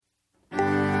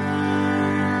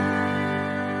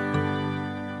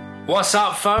What's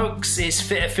up, folks? It's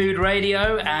Fitter Food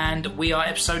Radio, and we are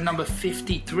episode number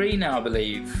 53 now, I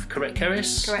believe. Correct,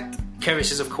 Keris? Correct.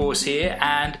 Keris is, of course, here,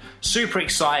 and super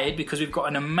excited because we've got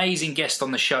an amazing guest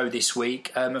on the show this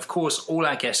week. Of course, all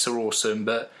our guests are awesome,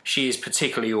 but she is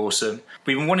particularly awesome.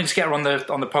 We've been wanting to get her on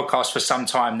the podcast for some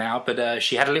time now, but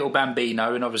she had a little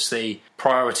bambino, and obviously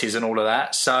priorities and all of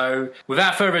that. So,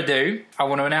 without further ado, I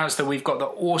want to announce that we've got the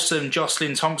awesome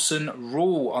Jocelyn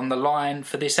Thompson-Rule on the line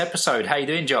for this episode. How you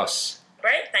doing, Joss?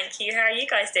 Great, thank you. How are you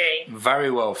guys doing? Very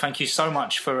well. Thank you so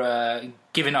much for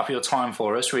giving up your time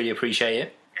for us. Really appreciate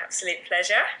it. Absolute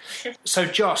pleasure. So,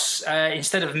 Joss,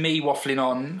 instead of me waffling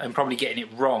on and probably getting it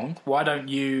wrong, why don't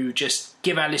you just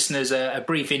give our listeners a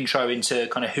brief intro into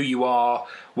kind of who you are,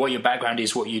 what your background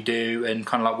is, what you do, and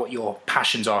kind of like what your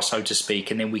passions are, so to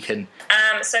speak, and then we can...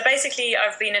 So basically,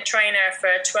 I've been a trainer for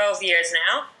 12 years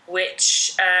now,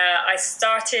 which I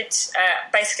started...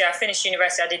 basically, I finished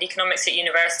university. I did economics at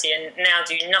university and now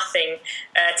do nothing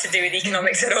to do with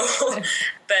economics at all.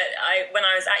 But when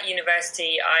I was at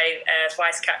university, I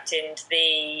vice-captained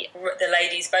the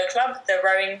ladies' boat club, the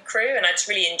rowing crew, and I just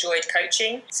really enjoyed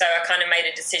coaching. So I kind of made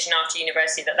a decision after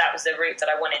university that was the route that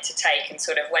I wanted to take and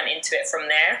sort of went into it from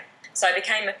there. So I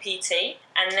became a PT,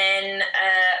 and then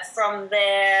from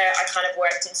there I kind of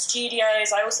worked in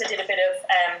studios. I also did a bit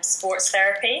of sports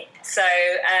therapy. So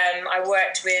I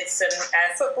worked with some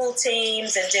football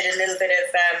teams and did a little bit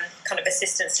of kind of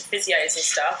assistance to physios and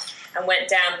stuff, and went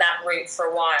down that route for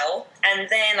a while. And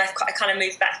then I kind of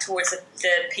moved back towards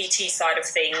the PT side of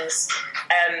things,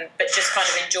 but just kind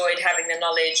of enjoyed having the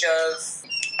knowledge of,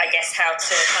 I guess, how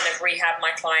to kind of rehab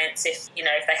my clients if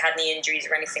they had any injuries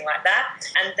or anything like that.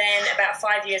 And then about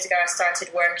 5 years ago, I started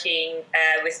working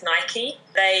with Nike.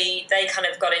 They kind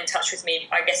of got in touch with me,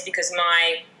 I guess, because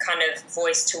my kind of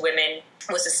voice to women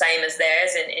was the same as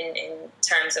theirs in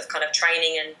terms of kind of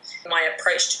training and my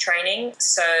approach to training.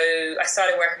 So I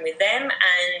started working with them,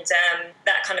 and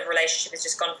that kind of relationship has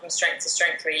just gone from strength to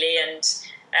strength, really. And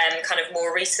kind of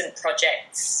more recent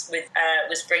projects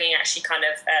was bringing actually kind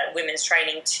of women's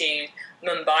training to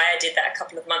Mumbai. I did that a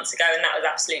couple of months ago, and that was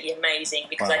absolutely amazing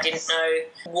because I didn't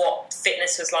know what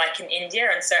fitness was like in India,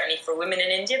 and certainly for women in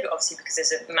India, but obviously because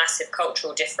there's a massive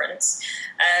cultural difference.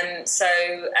 So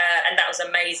that was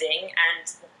amazing,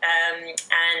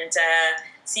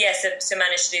 so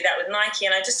managed to do that with Nike,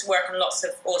 and I just work on lots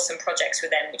of awesome projects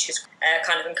with them, which is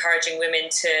kind of encouraging women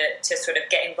to sort of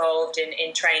get involved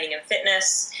in training and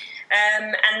fitness.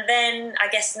 And then I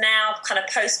guess now, kind of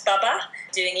post Bubba,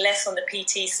 doing less on the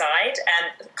PT side,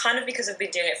 kind of because I've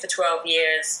been doing it for 12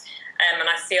 years, and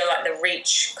I feel like the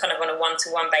reach kind of on a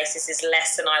one-to-one basis is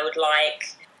less than I would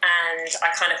like. And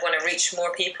I kind of want to reach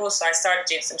more people, so I started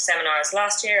doing some seminars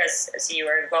last year, as you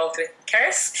were involved with,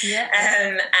 Keris. Yeah.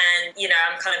 And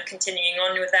I'm kind of continuing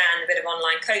on with that, and a bit of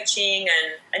online coaching,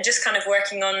 and just kind of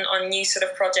working on new sort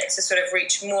of projects to sort of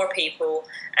reach more people.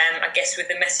 I guess with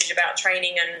the message about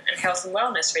training and health and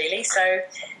wellness, really. So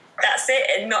that's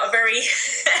it, in not a very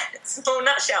small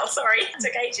nutshell. Sorry, it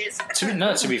took ages.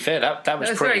 To be fair, that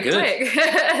was pretty good.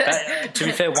 To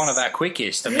be fair, one of our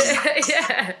quickest. I mean,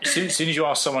 yeah. As soon as you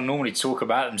ask someone normally to talk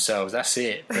about themselves, that's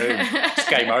it. Boom. It's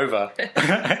game over.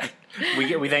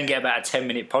 We then get about a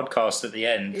 10-minute podcast at the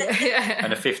end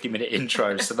and a 50-minute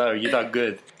intro. So no, you done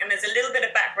good. And there's a little bit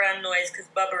of background noise because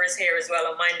Bubba is here as well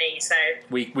on my knee. So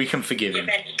we can forgive him.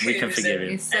 We can forgive him.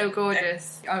 He's so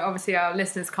gorgeous. Obviously, our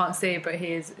listeners can't see, but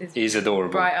he's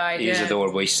adorable. Bright-eyed. He's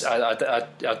adorable. I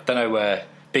don't know where.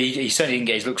 He certainly didn't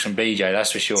get his looks from BJ,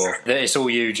 that's for sure. It's all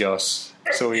you, Joss.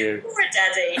 It's all you. Poor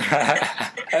daddy.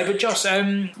 But Joss,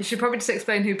 you should probably just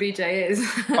explain who BJ is.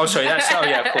 Oh, sorry.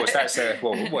 Of course. That's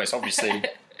it's obviously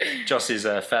Joss's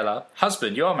fella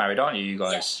husband. You are married, aren't you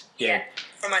guys? Yeah.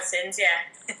 For my sins,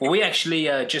 yeah. Well, we actually,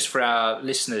 just for our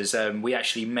listeners, we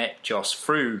actually met Joss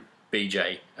through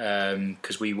BJ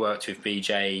because we worked with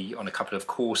BJ on a couple of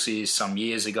courses some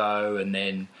years ago, and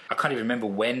then I can't even remember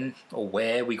when or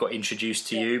where we got introduced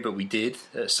to you, but we did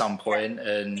at some point.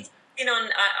 And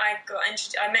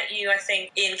I met you, I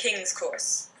think, Ian King's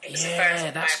course.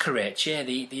 That's correct. Yeah,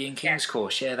 the Ian King's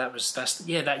course. Yeah,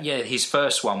 his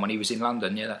first one when he was in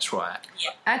London. Yeah, that's right.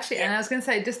 Yeah. Actually, and I was going to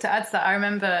say, just to add to that, I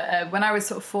remember when I was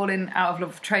sort of falling out of love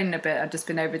with training a bit, I'd just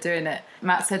been overdoing it.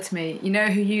 Matt said to me, "You know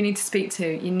who you need to speak to?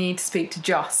 You need to speak to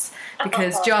Joss,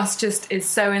 because Joss just is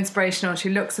so inspirational. She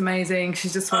looks amazing.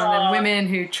 She's just one of them women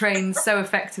who trains so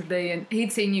effectively." And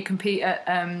he'd seen you compete at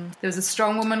there was a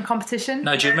strong woman competition.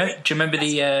 No, do you remember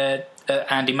the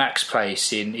Andy Mack's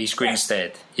place in East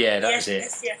Grinstead? Yeah, that was it.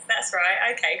 Yes, that's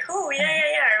right. Okay, cool. Yeah,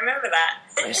 I remember that.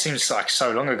 It seems like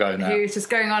so long ago now. He was just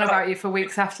going on about you for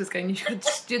weeks afterwards, going,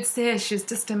 you'd see her, she's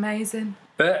just amazing.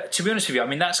 But to be honest with you, I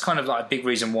mean, that's kind of like a big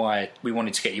reason why we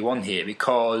wanted to get you on here,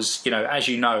 because, as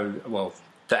you know, well,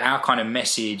 that our kind of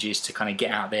message is to kind of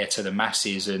get out there to the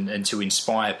masses and to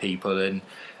inspire people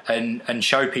and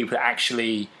show people that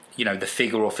actually, the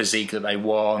figure or physique that they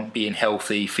want, being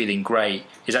healthy, feeling great,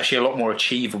 is actually a lot more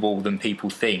achievable than people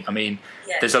think. I mean,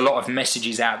 there's a lot of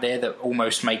messages out there that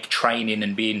almost make training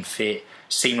and being fit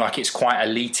seem like it's quite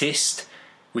elitist,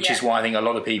 which is why I think a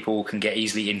lot of people can get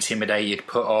easily intimidated,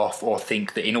 put off, or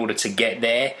think that in order to get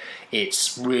there,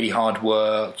 it's really hard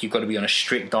work, you've got to be on a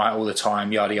strict diet all the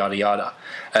time, yada, yada, yada.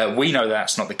 We know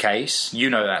that's not the case. You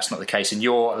know that's not the case, and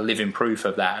you're living proof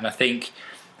of that. And I think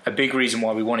a big reason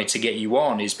why we wanted to get you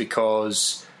on is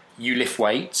because you lift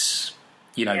weights,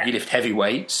 you lift heavy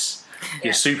weights,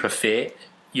 you're super fit,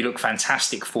 you look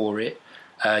fantastic for it.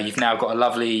 You've now got a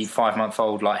lovely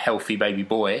 5-month-old, healthy baby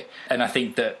boy. And I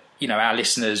think that, our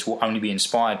listeners will only be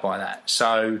inspired by that.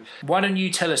 So why don't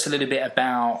you tell us a little bit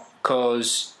about,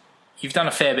 because you've done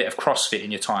a fair bit of CrossFit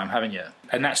in your time, haven't you?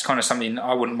 And that's kind of something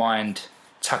I wouldn't mind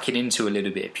tucking into a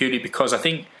little bit, purely because I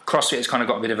think CrossFit has kind of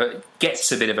got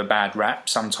gets a bit of a bad rap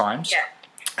sometimes.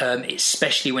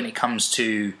 Especially when it comes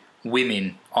to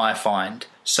women, I find.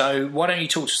 So why don't you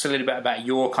talk to us a little bit about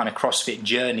your kind of CrossFit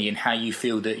journey and how you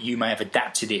feel that you may have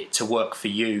adapted it to work for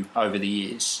you over the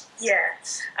years?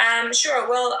 Sure.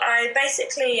 Well, I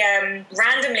basically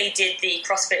randomly did the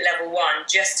CrossFit Level 1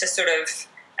 just to sort of,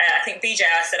 I think BJ,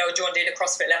 I said, do you want to do the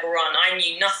CrossFit Level 1? I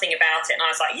knew nothing about it, and I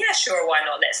was like, yeah, sure, why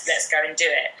not? Let's go and do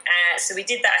it. So we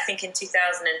did that, I think, in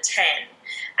 2010,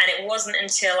 and it wasn't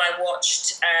until I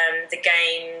watched the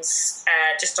games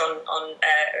just on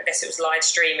I guess it was live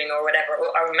streaming or whatever,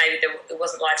 or maybe it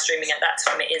wasn't live streaming at that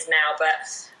time, it is now, but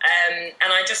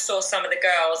and I just saw some of the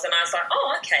girls, and I was like,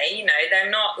 oh, okay, they're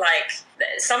not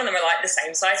some of them are the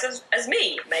same size as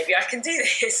me. Maybe I can do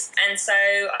this. And so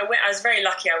I was very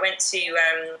lucky. I went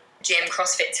to gym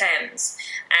CrossFit Thames,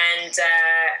 and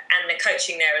the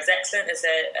coaching there was excellent.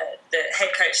 The head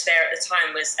coach there at the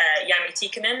time was Jami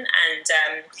Tikkanen, and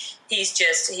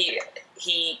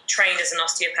he trained as an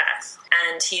osteopath,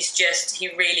 and he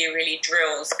really, really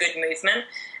drills good movement.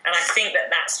 And I think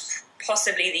that's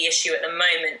possibly the issue at the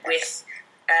moment with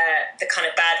the kind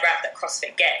of bad rap that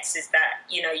CrossFit gets, is that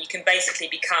you can basically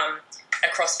become a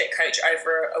CrossFit coach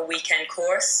over a weekend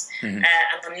course, and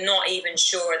I'm not even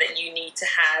sure that you need to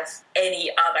have any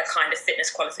other kind of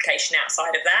fitness qualification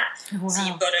outside of that. Wow. So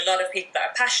you've got a lot of people that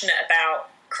are passionate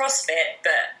about CrossFit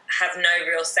but have no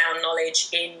real sound knowledge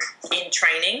in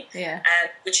training,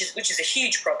 which is a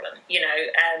huge problem,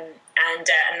 and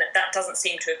that doesn't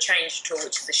seem to have changed at all,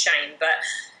 which is a shame. But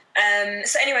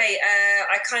so anyway,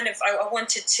 I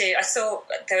saw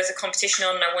there was a competition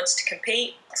on and I wanted to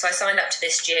compete. So I signed up to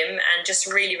this gym and just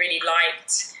really, really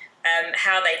liked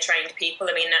how they trained people.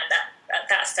 I mean, at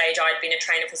that stage, I'd been a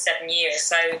trainer for 7 years.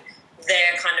 So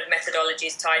their kind of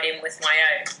methodologies tied in with my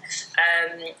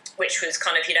own, which was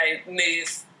kind of,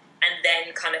 move and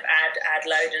then kind of add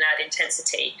load and add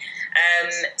intensity.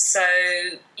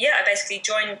 I basically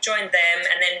joined them,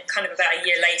 and then kind of about a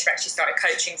year later actually started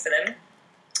coaching for them,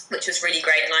 which was really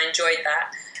great, and I enjoyed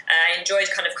that. I enjoyed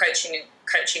kind of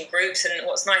coaching groups, and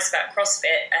what's nice about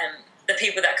CrossFit, the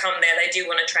people that come there, they do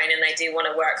want to train and they do want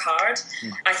to work hard.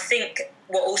 I think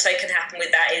what also can happen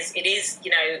with that is it is,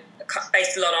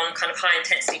 based a lot on kind of high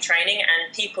intensity training,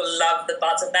 and people love the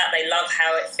buzz of that. They love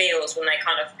how it feels when they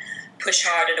kind of push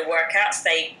hard at a workouts.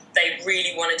 They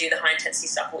really want to do the high intensity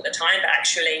stuff all the time, but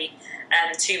actually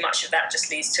too much of that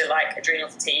just leads to adrenal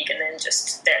fatigue, and then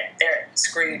just they're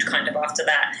screwed kind of after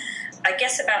that. I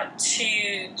guess about 2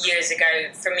 years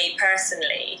ago, for me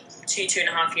personally,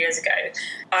 2.5 years ago,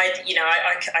 I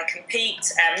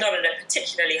compete, not at a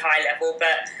particularly high level,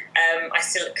 but I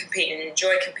still compete and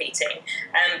enjoy competing.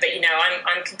 But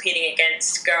I'm competing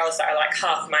against girls that are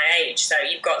half my age. So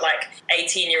you've got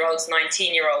 18-year-olds,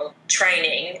 19-year-old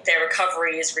training. Their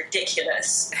recovery is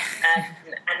ridiculous.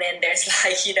 And then there's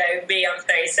me, I'm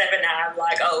 37 now. I'm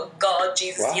like, oh God,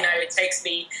 Jesus, wow. It takes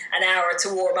me an hour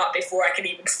to warm up before I can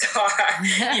even start.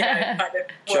 Kind of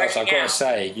Josh, I've got to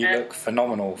say, you look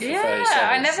phenomenal for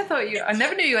 37. I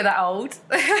never knew you were that old.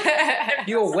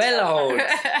 You're well old.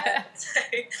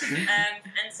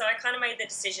 And so I kind of made the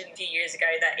decision a few years ago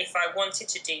that if I wanted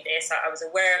to do this, I was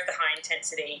aware of the high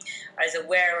intensity. I was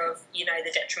aware of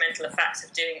the detrimental effects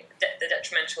of doing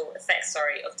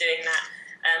that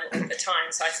all the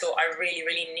time. So I thought I really,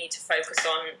 really need to focus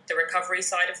on the recovery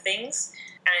side of things.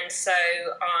 And so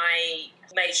I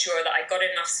made sure that I got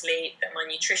enough sleep, that my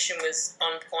nutrition was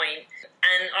on point,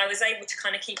 and I was able to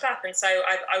kind of keep up. And so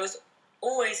I was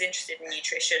always interested in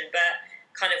nutrition, but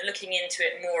kind of looking into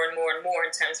it more and more and more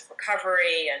in terms of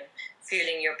recovery and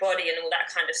feeling your body and all that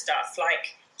kind of stuff,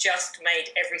 like, just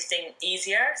made everything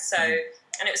easier. So,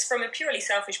 and it was from a purely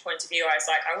selfish point of view. I was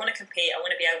like, I want to compete. I want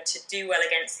to be able to do well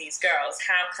against these girls.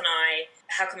 How can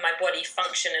my body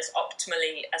function as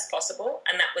optimally as possible?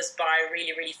 And that was by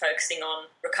really, really focusing on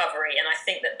recovery. And I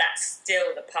think that that's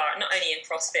still the part, not only in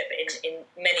CrossFit, but in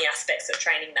many aspects of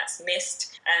training, that's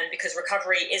missed. Because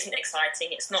recovery isn't exciting.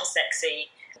 It's not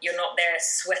sexy. You're not there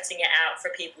sweating it out for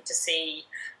people to see,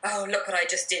 oh, look what I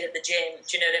just did at the gym.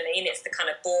 Do you know what I mean? It's the kind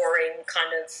of boring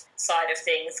kind of side of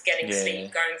things, getting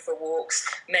sleep, going for walks,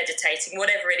 meditating,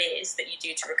 whatever it is that you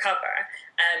do to recover.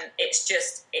 It's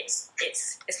just, it's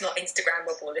not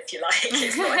Instagrammable, if you like.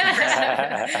 It's not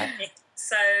impressive.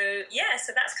 So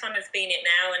that's kind of been it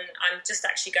now. And I'm just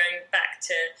actually going back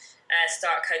to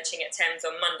start coaching at Thames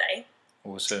on Monday.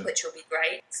 Awesome. Which will be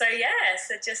great. So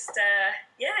just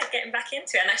getting back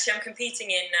into it. And actually I'm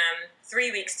competing in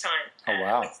 3 weeks' time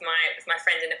with my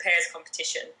friend in a pairs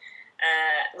competition,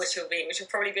 which will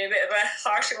probably be a bit of a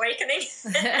harsh awakening.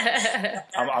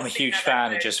 I'm a huge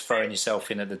fan of just throwing yourself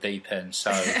in at the deep end.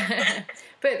 So,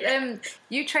 but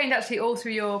you trained actually all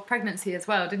through your pregnancy as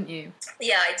well, didn't you?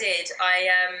 Yeah, I did.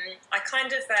 I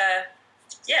kind of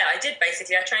I did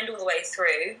basically. I trained all the way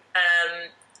through.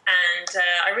 And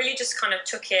I really just kind of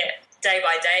took it day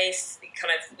by day,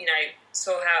 kind of,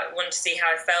 wanted to see how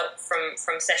I felt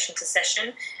from session to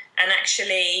session. And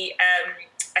actually,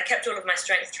 I kept all of my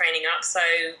strength training up. So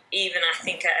even I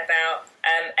think at about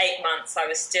 8 months, I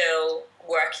was still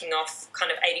working off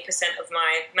kind of 80% of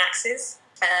my maxes.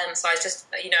 So I was just,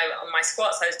 on my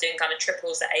squats, I was doing kind of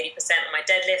triples at 80%. On my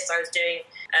deadlifts, I was doing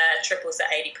triples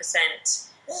at 80%.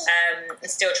 And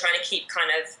still trying to keep kind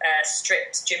of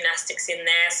stripped gymnastics in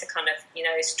there, so kind of,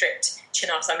 stripped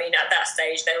chin-ups. I mean, at that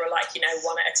stage, they were like,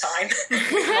 one at a time.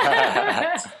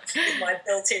 With my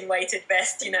built-in weighted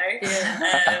vest, Yeah.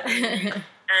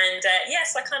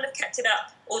 So I kind of kept it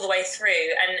up all the way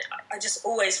through, and I just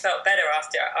always felt better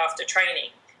after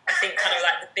training. I think kind of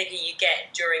like the bigger you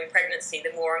get during pregnancy,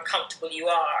 the more uncomfortable you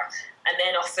are. And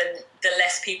then often the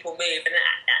less people move, and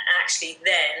actually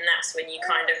then that's when you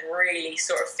kind of really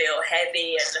sort of feel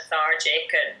heavy and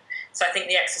lethargic. And so I think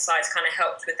the exercise kind of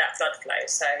helped with that blood flow.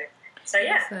 So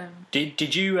yeah. Awesome.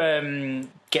 Did you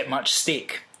get much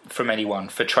stick from anyone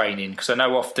for training? Because I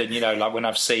know often, like when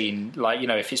I've seen,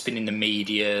 if it's been in the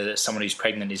media that someone who's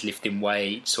pregnant is lifting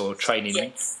weights or training...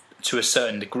 Yes. To a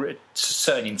certain degree,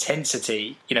 certain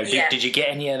intensity, did you get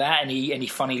any of that? Any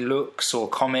funny looks or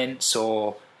comments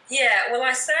or? Yeah, well,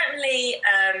 I certainly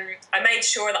I made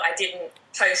sure that I didn't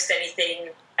post anything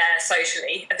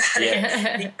socially about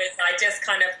it, because I just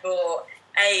kind of thought,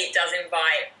 it does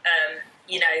invite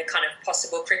kind of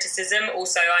possible criticism.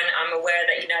 Also, I'm aware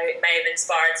that it may have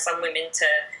inspired some women to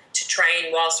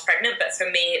train whilst pregnant, but for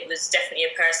me it was definitely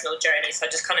a personal journey, so I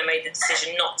just kind of made the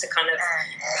decision not to kind of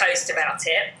post about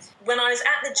it. When I was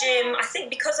at the gym, I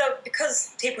think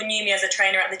because people knew me as a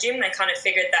trainer at the gym, they kind of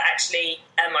figured that actually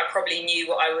I probably knew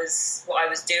what I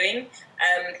was doing.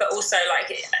 But also,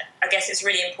 I guess it's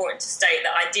really important to state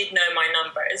that I did know my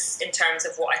numbers in terms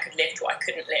of what I could lift, what I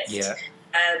couldn't lift. Yeah.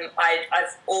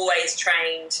 I've always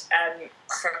trained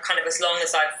for kind of as long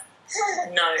as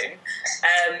I've known,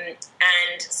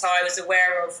 and so I was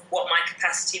aware of what my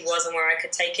capacity was and where I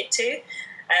could take it to.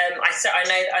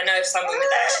 I know of some women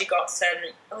that actually got some.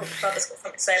 Oh, brother's got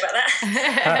something to say about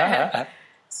that.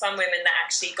 Some women that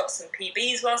actually got some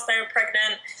PBs whilst they were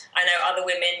pregnant. I know other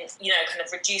women, kind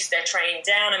of reduced their training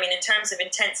down. I mean, in terms of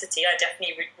intensity, I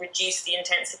definitely reduced the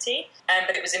intensity,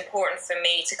 but it was important for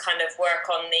me to kind of work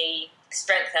on the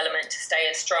strength element to stay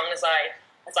as strong as I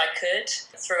could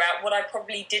throughout. What I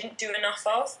probably didn't do enough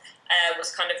of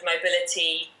was kind of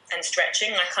mobility and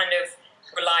stretching. I kind of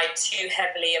relied too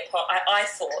heavily upon. I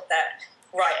thought that,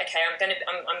 right, okay,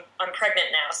 I'm pregnant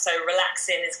now, so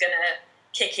relaxing is going to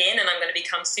kick in, and I'm going to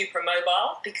become super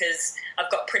mobile because I've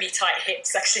got pretty tight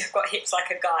hips. Actually, I've got hips like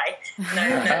a guy.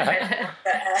 No, but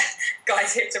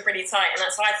guys' hips are pretty tight, and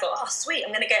that's why I thought, oh, sweet,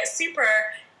 I'm going to get super,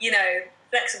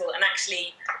 flexible. And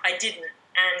actually, I didn't,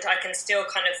 and I can still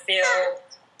kind of feel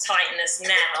tightness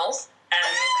now,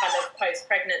 kind of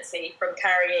post-pregnancy from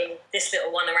carrying this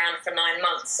little one around for 9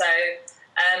 months. So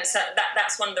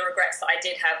that's one of the regrets that I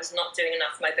did have, was not doing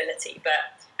enough mobility.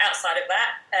 But outside of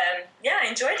that, I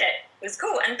enjoyed it. It was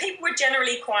cool, and people were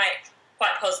generally quite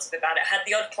positive about it. I had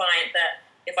the odd client that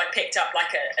if I picked up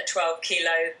like a 12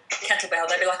 kilo kettlebell,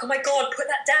 they'd be like, oh my God, put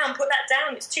that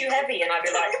down, it's too heavy. And I'd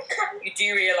be like, you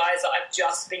do realise that I've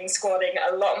just been squatting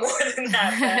a lot more than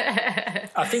that.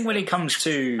 I think when it comes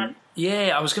to,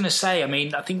 I was going to say, I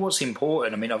mean, I think what's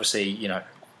important, I mean, obviously,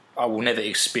 I will never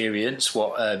experience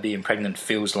what being pregnant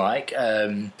feels like.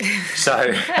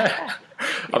 So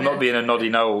I'm not being a noddy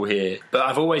know-all here. But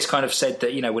I've always kind of said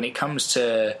that, when it comes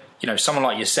to, someone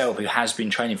like yourself who has been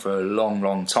training for a long,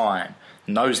 long time,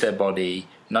 knows their body,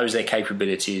 knows their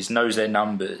capabilities, knows their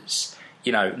numbers,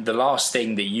 the last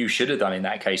thing that you should have done in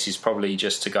that case is probably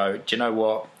just to go, do you know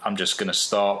what, I'm just going to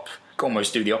stop,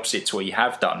 almost do the opposite to what you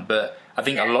have done. But I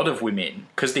think a lot of women,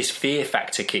 because this fear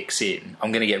factor kicks in,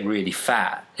 I'm going to get really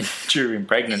fat during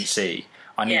pregnancy,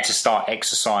 I need to start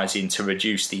exercising to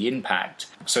reduce the impact.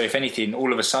 So if anything,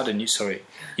 all of a sudden, you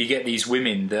get these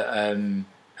women that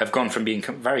have gone from being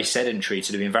very sedentary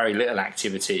to doing very little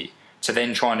activity to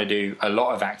then trying to do a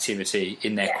lot of activity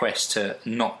in their quest to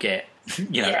not get,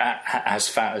 as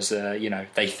fat as,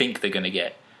 they think they're going to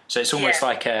get. So it's almost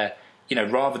like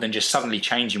rather than just suddenly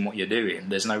changing what you're doing,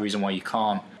 there's no reason why you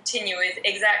can't continue with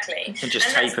exactly and just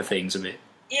taper things a bit.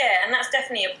 Yeah, and that's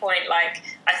definitely a point. Like,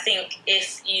 I think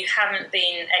if you haven't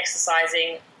been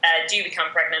exercising, do you become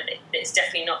pregnant, it's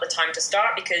definitely not the time to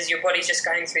start, because your body's just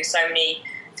going through so many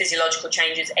physiological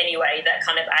changes anyway that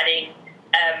kind of adding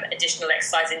additional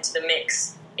exercise into the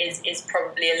mix is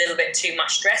probably a little bit too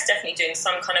much stress. Definitely doing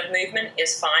some kind of movement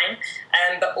is fine,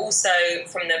 but also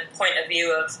from the point of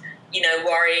view of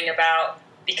worrying about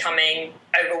becoming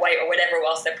overweight or whatever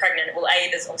whilst they're pregnant. Well,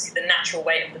 there's obviously the natural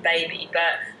weight of the baby,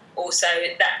 but also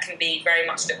that can be very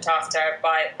much looked after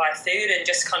by food and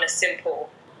just kind of simple,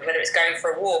 whether it's going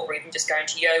for a walk or even just going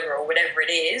to yoga or whatever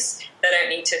it is. They don't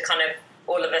need to kind of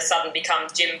all of a sudden become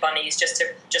gym bunnies just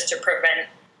to prevent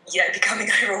becoming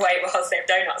overweight whilst they have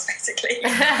donuts, basically.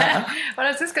 Well,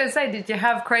 I was just going to say, did you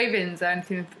have cravings or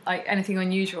anything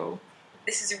unusual?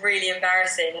 This is really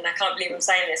embarrassing, and I can't believe I'm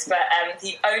saying this, but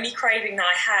the only craving that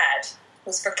I had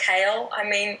was for kale. I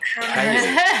mean, how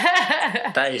many?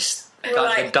 That is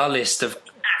the dullest of...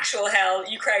 Actual hell,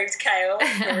 you craved kale.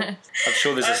 I'm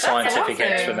sure there's a scientific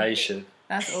explanation.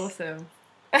 That's awesome.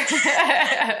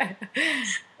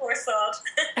 Poor sod.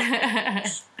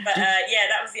 But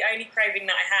that was the only craving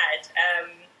that I had.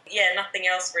 Nothing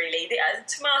else really.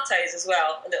 Tomatoes as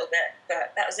well, a little bit,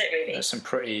 but that was it really. There's some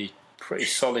pretty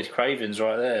solid cravings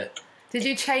right there. Did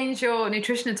you change your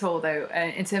nutrition at all, though,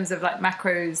 in terms of like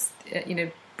macros,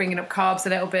 bringing up carbs a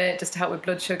little bit just to help with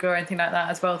blood sugar or anything like that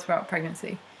as well throughout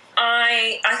pregnancy?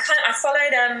 I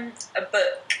followed a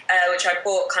book which I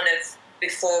bought kind of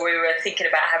before we were thinking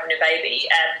about having a baby,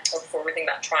 or before we were thinking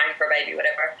about trying for a baby,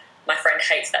 whatever. My friend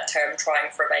hates that term,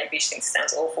 trying for a baby. She thinks it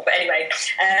sounds awful. But anyway,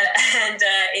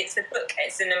 it's a book.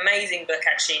 It's an amazing book,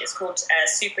 actually. It's called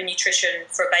Super Nutrition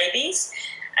for Babies.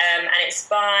 And it's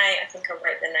by, I think I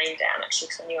wrote the name down, actually,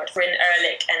 because I knew I'd Bryn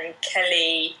Ehrlich and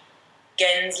Kelly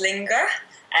Genslinger.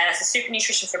 So Super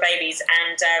Nutrition for Babies.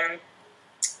 And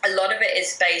a lot of it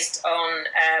is based on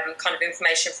kind of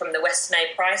information from the Weston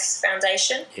A. Price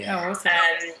Foundation. Yeah, awesome.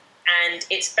 And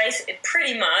it's basically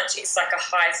pretty much, it's like a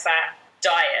high-fat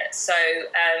diet. So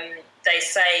they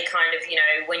say kind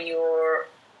of, when you're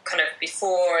kind of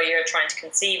before you're trying to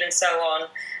conceive and so on,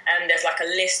 there's like a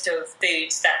list of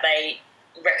foods that they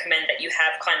recommend that you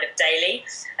have kind of daily.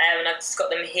 And I've just got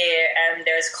them here.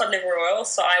 There's cod liver oil.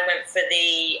 So I went for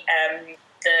the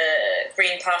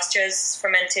Green Pastures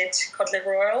fermented cod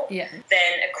liver oil. Yeah.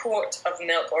 Then a quart of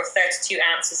milk or 32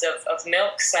 ounces of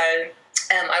milk. So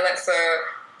I went for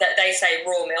that. They say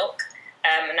raw milk.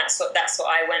 And that's what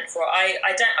I went for.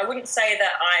 I wouldn't say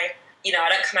that I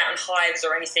don't come out in hives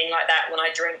or anything like that when I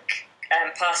drink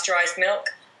pasteurized milk,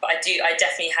 but I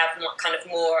definitely have kind of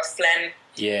more phlegm.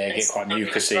 Yeah, get quite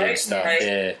mucousy and stuff.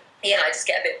 Yeah, I just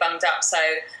get a bit bunged up. So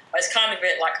I was kind of a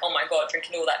bit like, oh my god,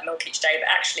 drinking all that milk each day. But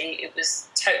actually, it was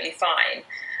totally fine.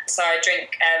 So I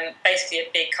drink basically a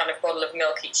big kind of bottle of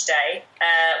milk each day.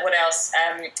 What else?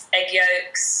 Egg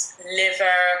yolks, liver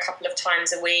a couple of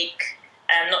times a week.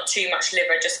 Not too much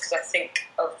liver, just because I think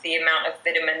of the amount of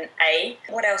vitamin A.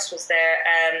 What else was there?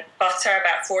 Butter,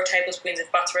 about 4 tablespoons of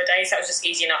butter a day. So that was just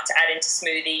easy enough to add into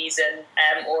smoothies and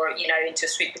or into a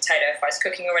sweet potato if I was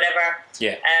cooking or whatever.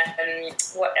 Yeah.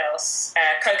 What else?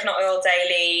 Coconut oil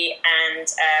daily and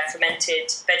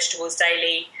fermented vegetables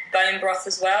daily. Bone broth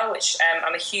as well, which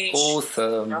I'm a huge...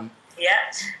 Awesome.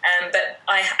 Yeah. But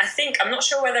I think, I'm not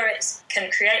sure whether it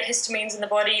can create histamines in the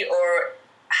body or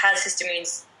has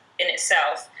histamines in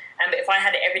itself, but if I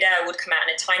had it every day, I would come out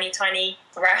in a tiny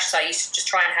rash. So I used to just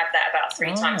try and have that about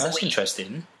 3 times a week. That's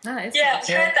interesting. Nice. Yeah, I've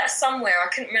heard that somewhere. I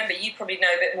couldn't remember. You probably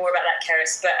know a bit more about that,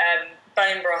 Keris. But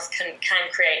bone broth can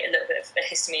create a little bit of a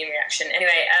histamine reaction.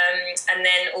 Anyway, and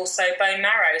then also bone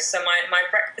marrow. So my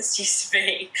breakfast used to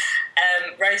be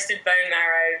roasted bone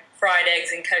marrow, fried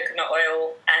eggs in coconut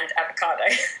oil, and avocado.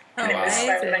 Oh, and it was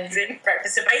so amazing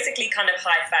breakfast. So basically kind of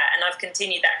high fat, and I've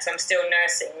continued that because I'm still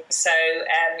nursing. So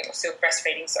still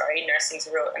breastfeeding, sorry. Nursing's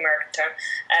a real American term.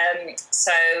 And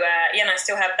I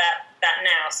still have that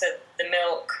now. So the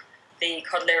milk, the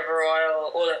cod liver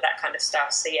oil, all of that kind of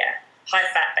stuff. So yeah, high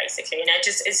fat basically. And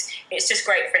it's just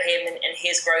great for him and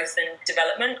his growth and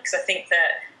development, because I think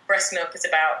that breast milk is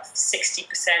about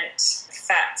 60%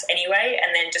 fat anyway,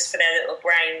 and then just for their little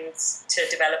brains to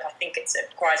develop, I think it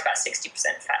requires about 60%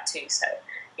 fat too. So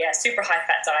yeah, super high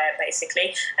fat diet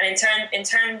basically. And in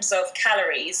terms of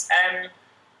calories,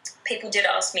 people did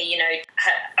ask me,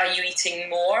 are you eating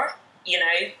more,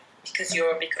 because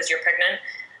you're pregnant?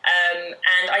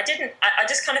 And I didn't. I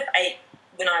just kind of ate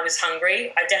when I was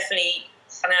hungry. I don't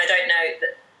know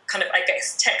that kind of. I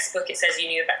guess textbook it says you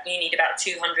need about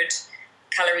 200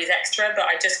 calories extra, but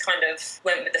I just kind of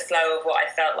went with the flow of what I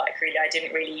felt like. Really, I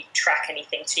didn't really track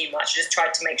anything too much. I just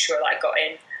tried to make sure that I got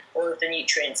in all of the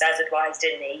nutrients as advised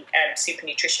in the Super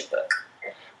Nutrition book.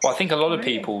 Well, I think a lot of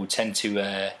people tend to,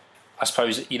 I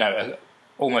suppose,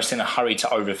 almost in a hurry to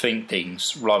overthink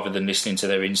things rather than listening to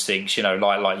their instincts.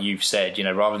 Like you've said,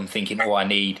 rather than thinking, I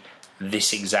need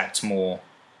this exact more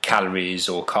calories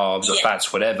or carbs or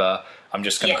fats, whatever. I'm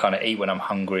just going to kind of eat when I'm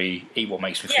hungry, eat what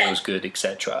makes me feel good,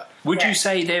 etc. Would you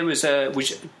say there was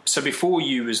so before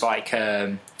you was like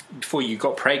before you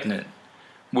got pregnant,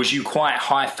 was you quite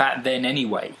high fat then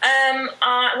anyway?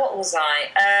 What was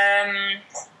I?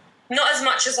 Not as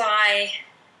much as I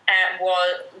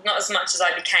not as much as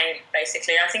I became.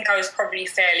 Basically, I think I was probably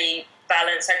fairly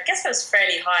balanced. I guess I was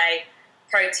fairly high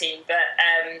protein, but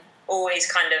always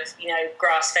kind of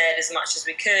grass fed as much as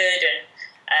we could, and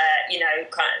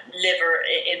kind of liver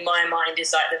in my mind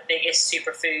is like the biggest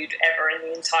superfood ever in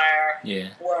the entire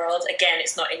world. Again,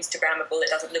 it's not Instagrammable. It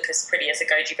doesn't look as pretty as a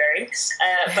goji berry,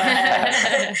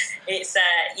 but it's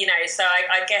So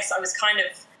I guess I was kind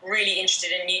of really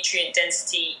interested in nutrient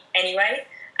density anyway.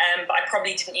 But I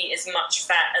probably didn't eat as much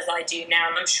fat as I do now.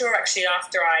 And I'm sure actually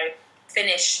after I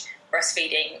finish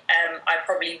breastfeeding,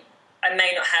 I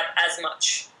may not have as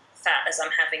much fat as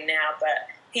I'm having now, but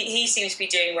he seems to be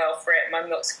doing well for it. My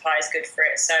milk supply is good for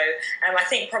it. So I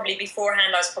think probably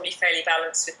beforehand I was probably fairly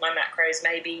balanced with my macros,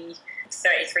 maybe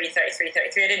 33.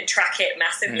 I didn't track it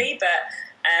massively, but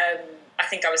I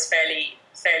think I was fairly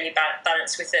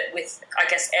balanced with it, with, I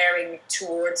guess, erring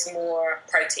towards more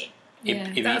protein.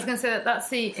 Yeah, I was going to say that's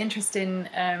the interesting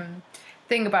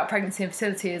thing about pregnancy and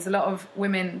fertility is a lot of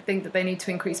women think that they need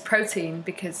to increase protein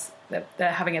because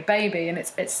they're having a baby, and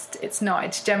it's not.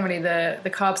 It's generally the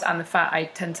carbs and the fat I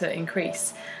tend to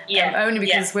increase. Only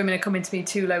because women are coming to me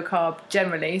too low carb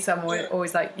generally, so I'm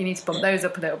always like, you need to bump those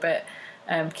up a little bit.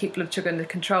 Keep blood sugar under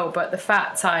control. But the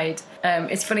fat side,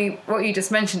 it's funny what you just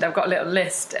mentioned. I've got a little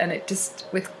list, and it just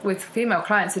with female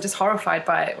clients, they're just horrified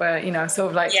by it. Where sort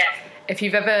of like, if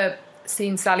you've ever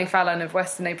seen Sally Fallon of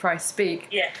Weston A. Price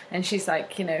speak, and she's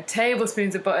like,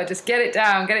 tablespoons of butter, just get it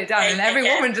down, and every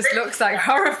woman just looks like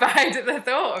horrified at the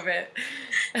thought of it.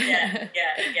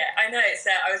 I know. It's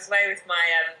I was away with my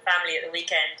family at the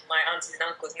weekend, my aunties and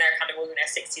uncles, and they're kind of all in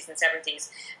their 60s and 70s,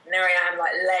 and there I am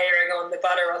like layering on the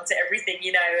butter onto everything,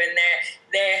 and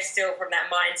they're still from that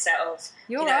mindset of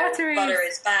your arteries, butter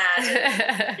is bad,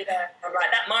 and, I'm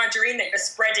like, that margarine that you're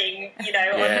spreading,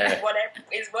 on whatever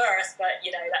is worse, but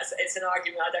it's an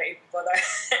argument I don't even bother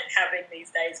having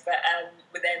these days, but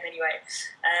with them anyway.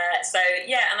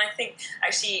 And I think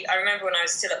actually I remember when I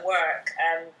was still at work,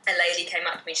 a lady came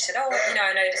up to me. She said, I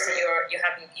noticed that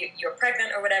you're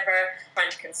pregnant or whatever, trying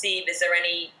to conceive. Is there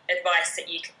any advice that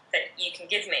you can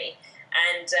give me?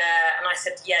 And I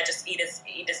said, just eat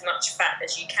as much fat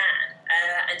as you can.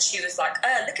 And she was like,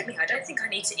 look at me, I don't think I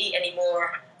need to eat any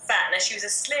more fat. Now she was a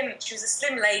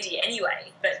slim lady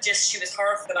anyway, but just she was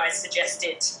horrified that I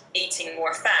suggested eating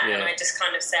more fat, and I just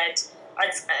kind of said, I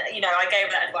gave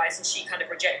her that advice, and she kind of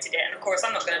rejected it. And of course,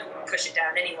 I'm not going to push it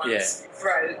down anyone's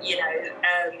throat,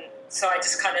 So I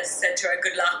just kind of said to her,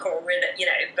 good luck, or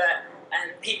but. And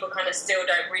people kind of still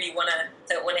don't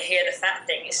want to hear the fat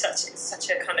thing. It's such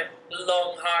a kind of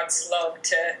long, hard slog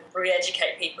to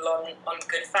re-educate people on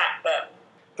good fat, but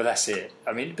that's it.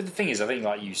 I mean, but the thing is, I think,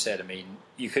 like you said, I mean,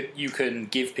 you can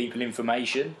give people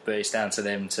information, but it's down to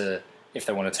them to if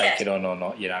they want to take it on or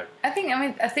not. I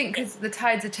think because the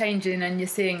tides are changing, and you're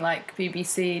seeing like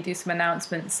BBC do some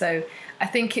announcements, so I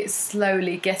think it's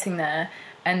slowly getting there.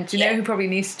 And who probably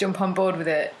needs to jump on board with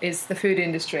it is the food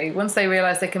industry. Once they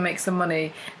realise they can make some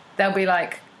money, they'll be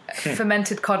like,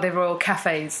 fermented cod liver oil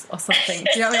cafes or something.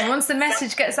 Do you know what I mean? Once the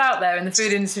message gets out there and the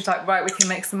food industry's like, right, we can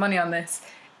make some money on this,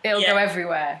 it'll go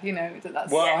everywhere, you know.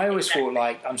 I always thought,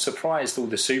 like, I'm surprised all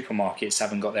the supermarkets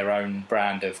haven't got their own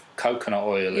brand of coconut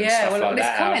oil and stuff like that.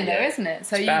 It's coming though, isn't it?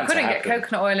 So you couldn't get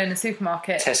coconut oil in a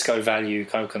supermarket. Tesco value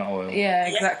coconut oil. Yeah,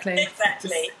 exactly.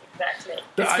 Exactly.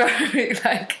 It's very,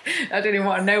 like, I don't even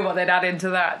want to know what they'd add into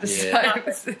that. Just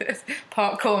like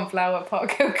part corn flour, part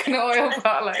coconut oil,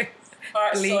 part like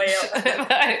bleach.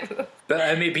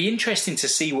 But it'd be interesting to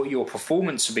see what your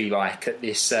performance would be like at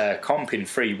this comp in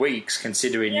 3 weeks,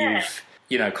 considering you've,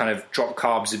 you know, kind of dropped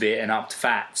carbs a bit and upped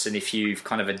fats, and if you've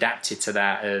kind of adapted to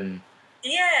that. And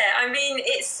I mean,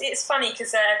 it's funny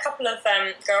because a couple of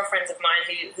girlfriends of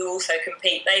mine who also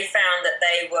compete, they found that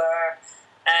they were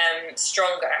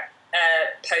stronger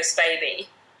post baby,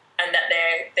 and that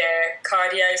their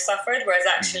cardio suffered, whereas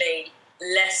actually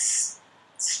less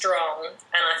strong,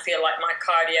 and I feel like my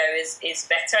cardio is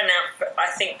better now.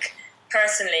 I think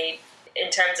personally,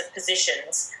 in terms of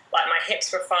positions, like my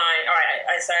hips were fine. All right,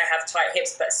 I say I have tight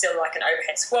hips, but still, like an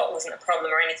overhead squat wasn't a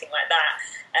problem or anything like that.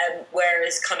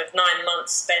 Whereas kind of 9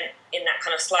 months spent in that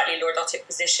kind of slightly lordotic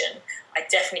position, I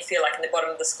definitely feel like in the bottom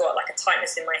of the squat, like a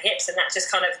tightness in my hips, and that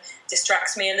just kind of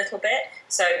distracts me a little bit.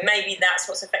 So maybe that's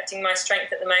what's affecting my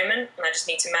strength at the moment, and I just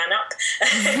need to man up.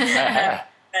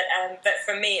 But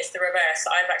for me, it's the reverse.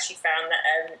 I've actually found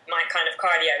that my kind of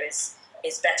cardio is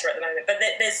better at the moment. But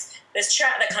there's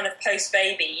chat that kind of post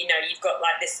baby, you know, you've got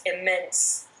like this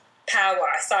immense power.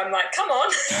 So I'm like, come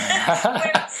on.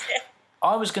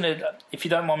 I was going to, if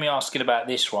you don't mind me asking about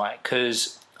this, right,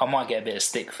 because I might get a bit of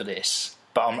stick for this,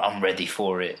 but I'm ready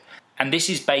for it. And this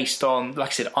is based on, like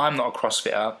I said, I'm not a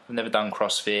CrossFitter. I've never done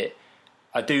CrossFit.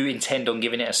 I do intend on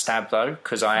giving it a stab, though,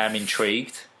 because I am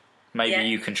intrigued. Maybe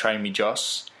you can train me,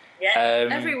 Joss. Yeah.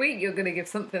 Every week you're going to give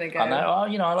something a go. I know.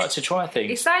 You know, I like to try things.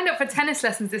 He signed up for tennis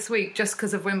lessons this week just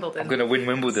because of Wimbledon. I'm going to win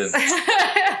Wimbledon.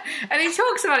 And he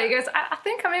talks about it. He goes, I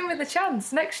think I'm in with a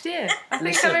chance next year. I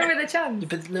think I'm in with a chance.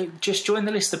 But look, just join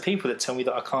the list of people that tell me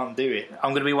that I can't do it.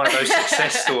 I'm going to be one of those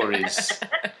success stories.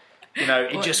 You know,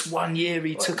 in just 1 year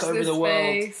he took over the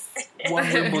world.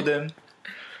 Won Wimbledon.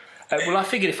 Well, I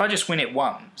figured if I just win it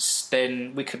once,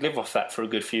 then we could live off that for a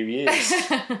good few years.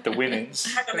 The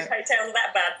winnings. I've got the coattails of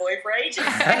that bad boy for ages.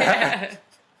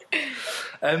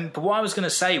 But what I was going to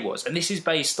say was, and this is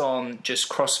based on just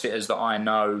CrossFitters that I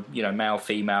know, you know, male,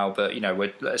 female, but, you know,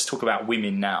 let's talk about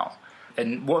women now.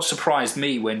 And what surprised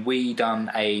me when we done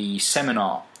a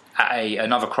seminar at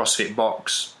another CrossFit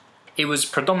box, it was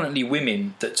predominantly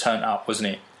women that turned up,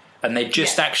 wasn't it? And they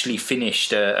just actually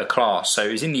finished a class. So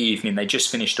it was in the evening, they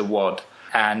just finished a WOD.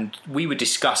 And we were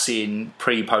discussing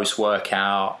pre-post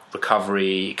workout,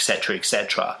 recovery, etc.,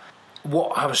 etc.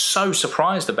 What I was so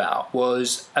surprised about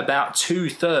was about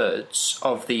 2/3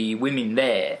 of the women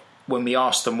there, when we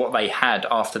asked them what they had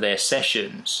after their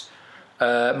sessions,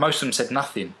 most of them said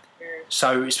nothing.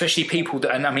 So especially people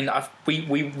that, and I mean,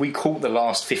 we caught the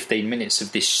last 15 minutes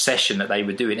of this session that they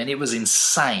were doing, and it was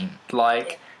insane.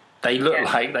 Like, they looked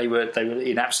like they were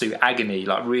in absolute agony,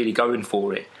 like really going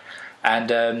for it.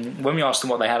 And when we asked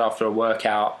them what they had after a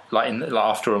workout, like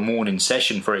after a morning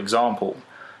session, for example,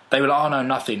 they were like, "Oh no,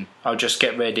 nothing. I'll just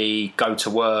get ready, go to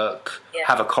work,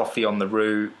 have a coffee on the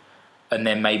route, and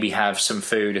then maybe have some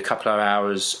food a couple of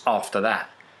hours after that."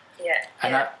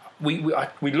 And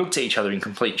we looked at each other in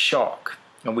complete shock,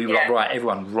 and we were like, "Right,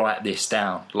 everyone, write this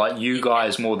down. Like, you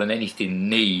guys more than anything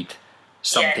need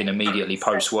something immediately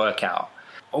post workout."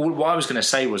 What I was going to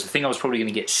say was, the thing I was probably going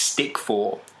to get stick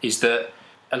for is that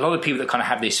a lot of people that kind of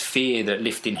have this fear that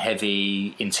lifting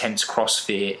heavy, intense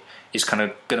CrossFit is kind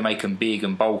of going to make them big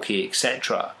and bulky,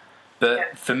 etc.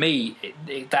 But for me,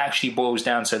 that actually boils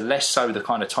down to less so the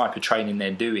kind of type of training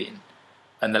they're doing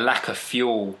and the lack of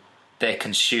fuel they're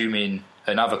consuming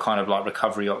and other kind of like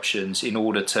recovery options in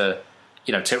order to,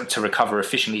 you know, to recover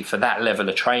efficiently for that level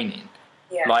of training.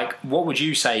 Like, what would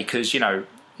you say? Because, you know,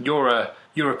 you're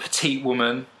a petite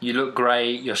woman, you look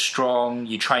great, you're strong,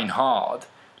 you train hard.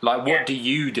 Like, what do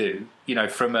you do, you know,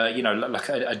 from like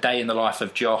a day in the life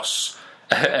of Joss,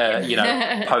 you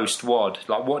know, post WOD?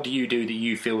 Like, what do you do that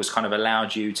you feel has kind of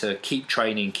allowed you to keep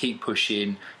training, keep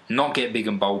pushing, not get big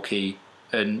and bulky,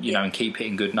 and, you know, and keep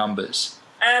hitting good numbers?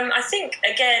 I think,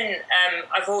 again,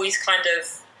 I've always kind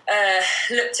of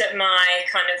looked at my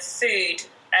kind of food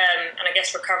and I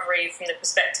guess recovery from the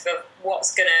perspective of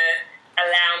what's going to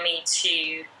allow me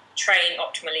to train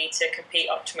optimally, to compete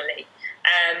optimally.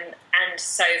 And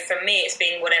so for me, it's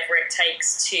been whatever it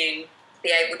takes to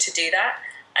be able to do that.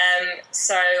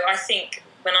 So I think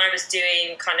when I was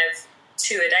doing kind of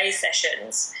 2-a-day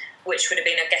sessions, which would have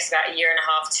been, I guess, about 1.5 years,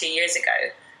 2 years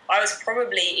ago, I was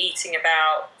probably eating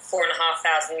about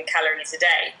 4,500 calories a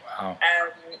day, Wow.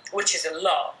 Which is a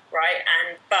lot, right?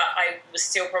 But I was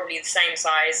still probably the same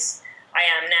size I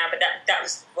am now, but that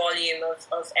was the volume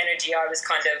of energy I was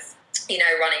kind of,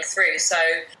 running through. So,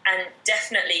 and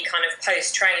definitely kind of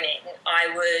post-training, I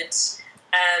would,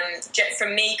 for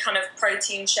me, kind of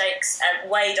protein shakes,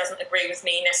 whey doesn't agree with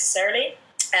me necessarily.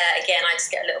 Again, I just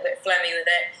get a little bit phlegmy with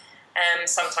it.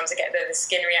 Sometimes I get a bit of a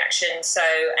skin reaction. So,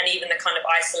 and even the kind of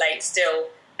isolate still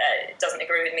doesn't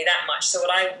agree with me that much. So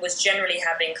what I was generally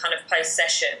having kind of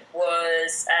post-session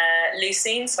was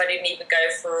leucine. So I didn't even go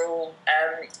for all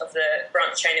of the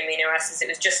branched-chain amino acids. It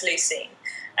was just leucine.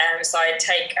 So I'd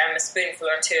take a spoonful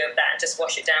or two of that and just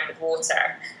wash it down with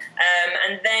water.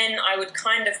 And then I would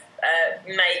kind of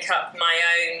make up my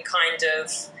own kind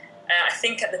of... I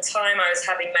think at the time I was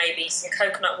having maybe some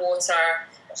coconut water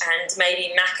and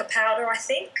maybe maca powder, I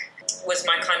think, was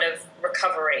my kind of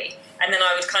recovery. And then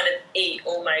I would kind of eat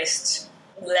almost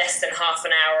less than half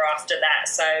an hour after that.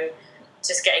 So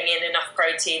just getting in enough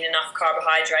protein, enough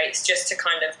carbohydrates just to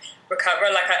kind of recover.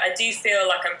 Like I do feel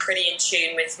like I'm pretty in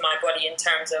tune with my body in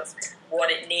terms of what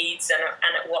it needs and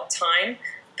at what time.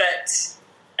 But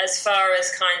as far as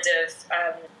kind of,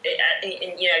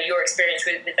 your experience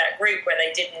with that group where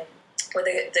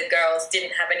the girls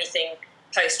didn't have anything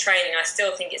post-training, I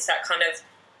still think it's that kind of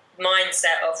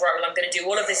mindset of, right, well, I'm going to do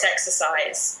all of this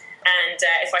exercise, and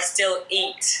if I still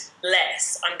eat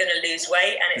less, I'm going to lose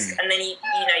weight. And then you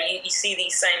see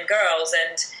these same girls,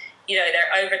 and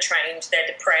they're overtrained, they're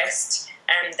depressed,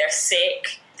 and they're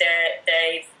sick,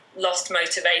 they've lost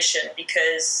motivation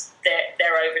because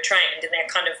they're overtrained, and they're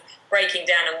kind of breaking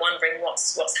down and wondering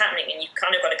what's happening. And you've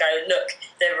kind of got to go, look,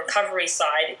 the recovery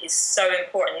side is so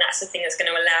important. That's the thing that's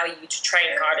going to allow you to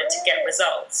train harder to get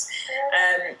results.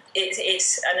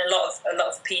 It's and a lot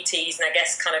of PTs, and I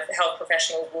guess kind of health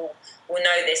professionals will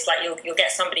know this. Like you'll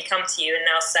get somebody come to you and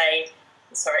they'll say,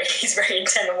 sorry, he's very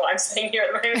intent on what I'm saying here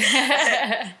at the moment.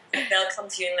 They'll come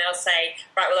to you and they'll say,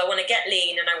 right, well, I want to get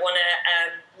lean, and I want to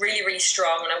really, really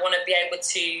strong, and I want to be able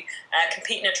to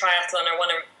compete in a triathlon. I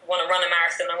want to run a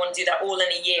marathon. I want to do that all in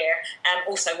a year, and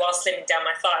also while slimming down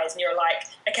my thighs. And you're like,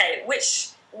 okay,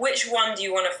 which one do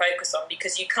you want to focus on?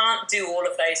 Because you can't do all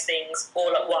of those things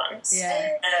all at once.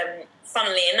 Yeah.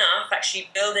 Funnily enough, actually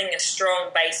building a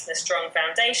strong base and a strong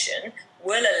foundation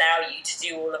will allow you to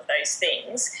do all of those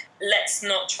things. Let's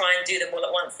not try and do them all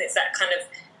at once. It's that kind of,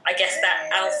 I guess, that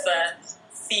alpha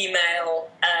female,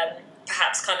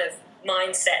 perhaps kind of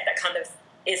mindset that kind of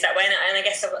is that way. And I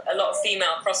guess a lot of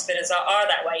female CrossFitters are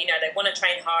that way. They want to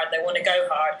train hard, they want to go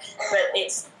hard, but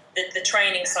it's the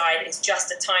training side is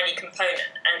just a tiny component.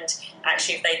 And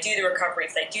actually, if they do the recovery,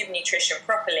 if they do the nutrition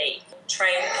properly,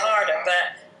 train harder.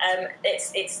 But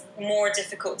it's more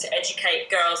difficult to educate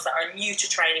girls that are new to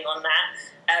training on that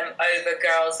over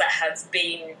girls that have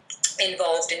been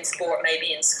involved in sport,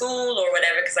 maybe in school or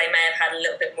whatever, because they may have had a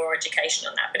little bit more education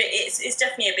on that. But it's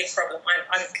definitely a big problem.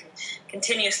 I'm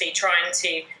continuously trying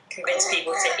to convince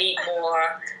people to eat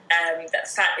more, that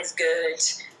fat is good,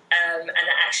 and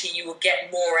that actually you will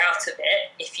get more out of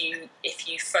it if you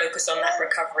focus on that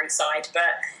recovery side.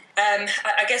 But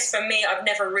I guess for me, I've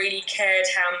never really cared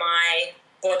how my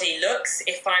body looks.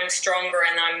 If I'm stronger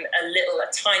and I'm a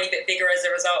tiny bit bigger as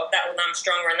a result of that, well, I'm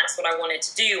stronger and that's what I wanted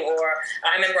to do. Or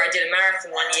I remember I did a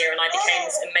marathon one year and I became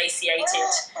this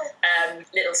emaciated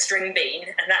little string bean,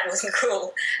 and that wasn't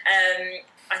cool.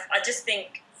 I just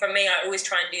think, for me, I always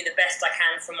try and do the best I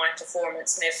can for my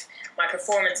performance, and if my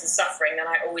performance is suffering, then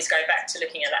I always go back to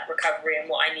looking at that recovery and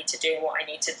what I need to do and what I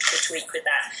need to tweak with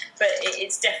that. But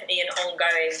it's definitely an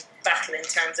ongoing battle in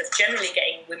terms of generally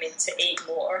getting women to eat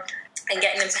more and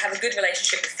getting them to have a good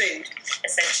relationship with food,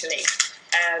 essentially.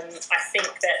 I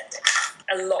think that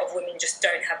a lot of women just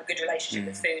don't have a good relationship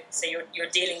with food. So you're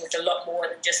dealing with a lot more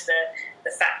than just the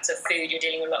facts of food. You're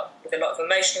dealing with a lot of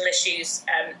emotional issues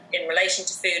in relation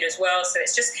to food as well. So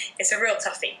it's a real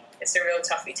toughie. It's a real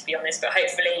toughie, to be honest. But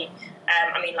hopefully,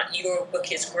 your book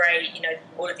is great.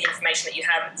 All of the information that you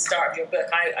have at the start of your book,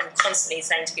 I'm constantly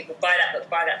saying to people, buy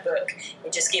that book.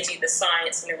 It just gives you the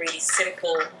science in a really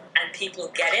simple, and people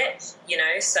get it,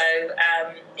 So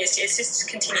it's just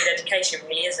continued education,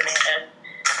 really, isn't it?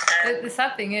 And the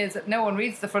sad thing is that no one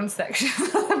reads the front section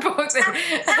of the book. It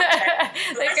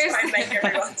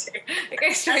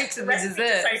goes straight to the dessert.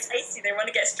 It's so tasty, they want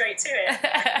to get straight to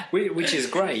it. Which is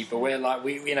great, but we're like,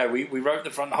 we wrote the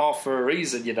front half for a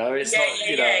reason, It's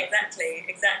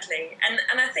exactly.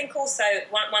 And I think also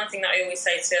one thing that I always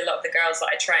say to a lot of the girls that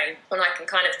I train, when I can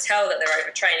kind of tell that they're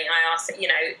overtraining, I ask, are you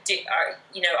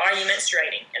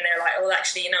menstruating? And they're like, well,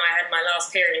 actually, I had my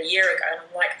last period a year ago. And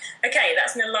I'm like, okay,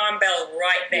 that's an alarm bell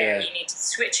right there. there. Yeah. You need to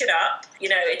switch it up. You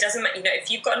know, it doesn't matter. You know, if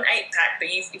you've got an 8-pack, but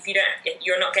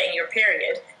you're not getting your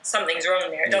period, something's wrong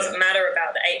there. It doesn't matter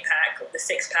about the 8-pack or the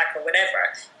 6-pack or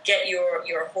whatever. Get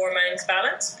your hormones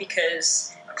balanced,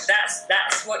 because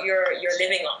that's what you're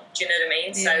living on. Do you know what I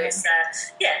mean? So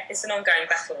it's an ongoing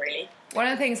battle, really. One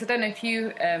of the things, I don't know if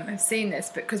you have seen this,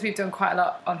 but because we've done quite a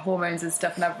lot on hormones and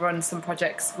stuff, and I've run some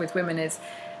projects with women, it's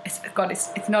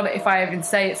not, if I even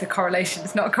say it's a correlation,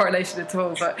 it's not a correlation at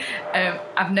all, but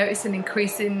I've noticed an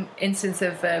increasing instance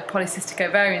of polycystic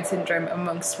ovarian syndrome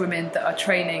amongst women that are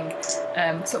training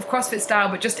sort of CrossFit style,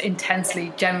 but just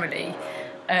intensely generally.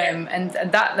 And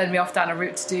that led me off down a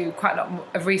route to do quite a lot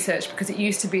of research, because it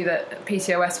used to be that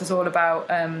PCOS was all about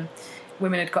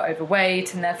women had got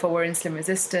overweight and therefore were insulin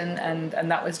resistant,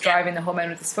 and that was driving the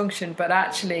hormonal dysfunction. But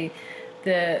actually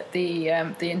the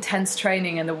intense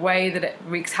training and the way that it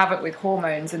wreaks havoc with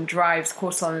hormones and drives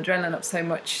cortisol and adrenaline up so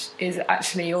much is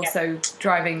actually also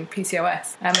driving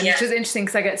PCOS. And it's just interesting,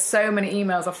 because I get so many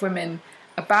emails off women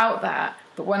about that.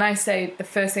 But when I say the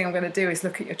first thing I'm going to do is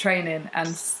look at your training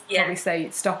and probably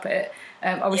say stop it,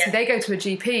 obviously they go to a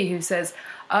GP who says,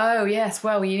 oh yes,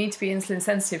 well, you need to be insulin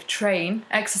sensitive, train,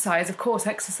 exercise, of course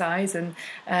exercise, and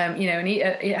and eat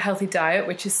a healthy diet,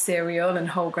 which is cereal and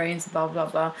whole grains, blah blah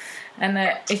blah. And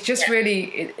it's just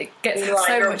really it gets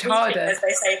so much harder as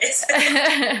they say this.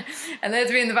 And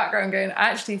there's me in the background going, I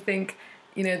actually think,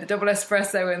 the double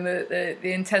espresso and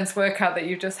the intense workout that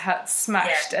you've just had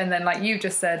smashed, and then, like you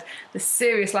just said, the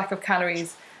serious lack of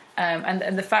calories,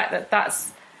 and the fact that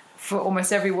that's, for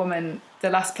almost every woman, the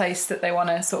last place that they want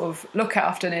to sort of look at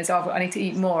often is, I need to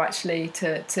eat more actually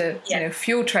to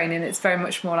fuel training. It's very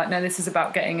much more like, no, this is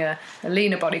about getting a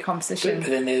leaner body composition. But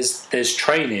then there's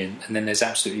training, and then there's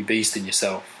absolutely beasting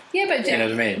yourself. Yeah, but you know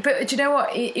what I mean? But do you know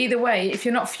what? Either way, if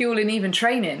you're not fueling even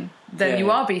training, then you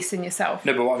are beasting yourself.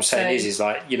 No, but what I'm saying is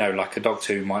like, like a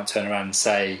doctor who might turn around and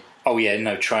say, oh yeah,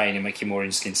 no, train and make you more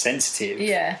insulin sensitive.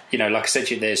 Yeah. Like I said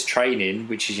to you, there's training,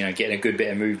 which is, getting a good bit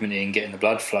of movement in, getting the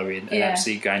blood flowing, and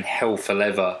absolutely going hell for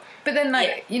leather. But then,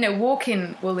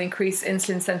 walking will increase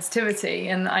insulin sensitivity,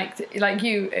 and like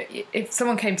you, if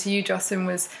someone came to you, Joss, and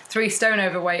was 3 stone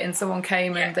overweight, and someone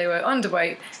came and they were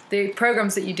underweight, the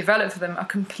programs that you develop for them are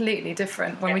completely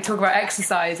different. When we talk about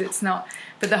exercise, it's not.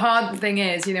 But the hard thing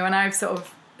is, when I've sort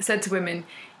of said to women,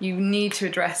 you need to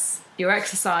address your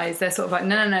exercise, they're sort of like,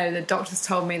 no, the doctor's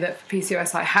told me that for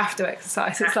PCOS I have to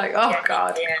exercise. It's like, oh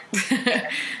God.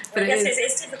 But I guess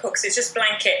it's difficult, because it's just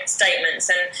blanket statements,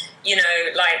 and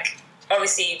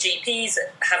obviously GPs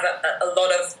have a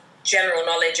lot of general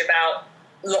knowledge about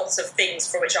lots of things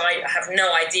for which I have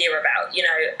no idea about.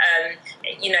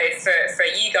 For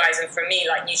you guys and for me,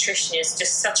 like, nutrition is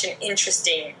just such an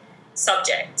interesting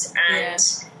subject, and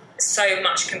so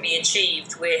much can be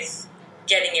achieved with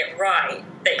getting it right,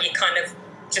 that you kind of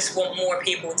just want more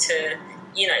people to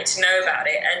know about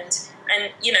it. And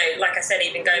like I said,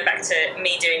 even going back to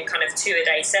me doing kind of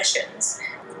 2-a-day sessions,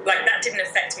 like, that didn't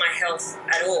affect my health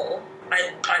at all.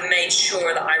 I made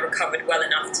sure that I recovered well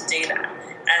enough to do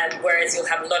that. Whereas you'll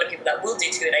have a lot of people that will do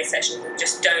 2-a-day sessions and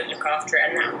just don't look after it,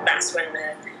 and that's when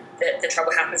the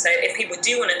trouble happens. So if people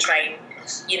do want to train,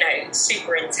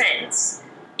 super intense,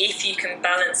 if you can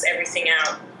balance everything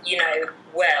out,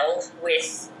 well,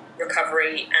 with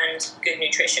recovery and good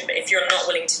nutrition. But if you're not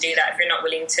willing to do that, if you're not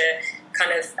willing to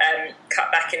kind of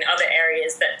cut back in other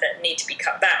areas that need to be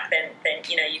cut back, then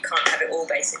you can't have it all,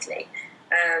 basically.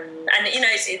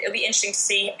 It'll be interesting to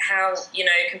see how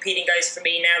competing goes for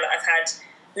me now that I've had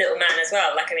little man as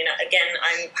well. Like, I mean, again,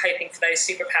 I'm hoping for those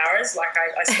superpowers, like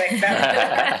I spoke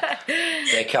about.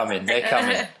 They're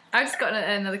coming. I've just got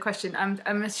another question.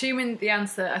 I'm assuming the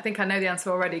answer, I think I know the answer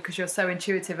already, because you're so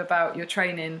intuitive about your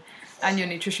training and your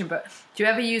nutrition, but do you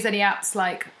ever use any apps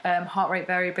like heart rate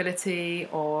variability,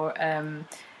 or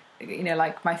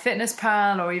like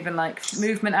MyFitnessPal, or even like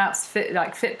movement apps,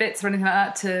 like Fitbits or anything like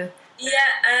that to...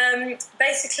 Yeah,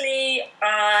 basically,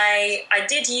 I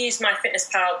did use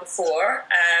MyFitnessPal before.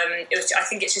 I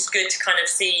think it's just good to kind of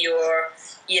see your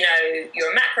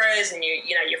macros and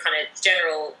your kind of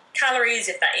general calories,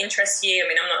 if that interests you. I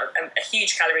mean, I'm not a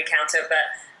huge calorie counter, but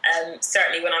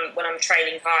certainly when I'm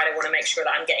training hard, I want to make sure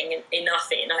that I'm getting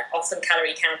enough in. Often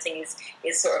calorie counting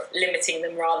is sort of limiting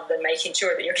them rather than making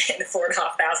sure that you're getting the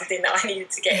 4,500 in that I needed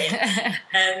to get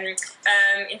in.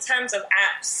 In terms of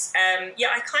apps,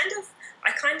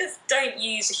 I kind of don't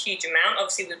use a huge amount.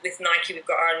 Obviously, with Nike, we've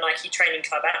got our Nike Training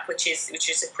Club app, which is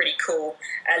a pretty cool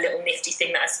little nifty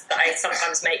thing that I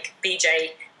sometimes make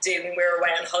BJ do when we're away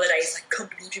on holidays. Like, can't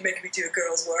believe you're making me do a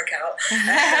girl's workout.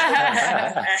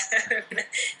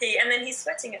 And then he's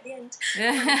sweating at the end.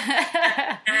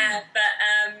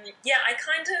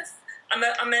 I'm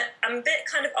a bit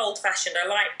kind of old fashioned. I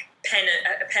like pen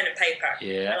and paper.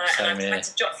 Yeah, and I like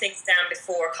to jot things down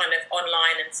before kind of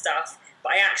online and stuff.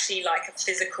 But I actually like a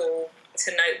physical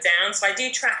to note down. So I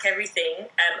do track everything.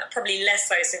 Probably less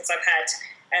so since I've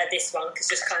had this one, because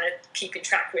just kind of keeping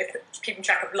track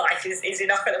of life is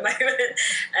enough at the moment.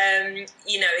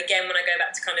 Again, when I go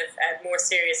back to kind of more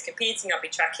serious competing, I'll be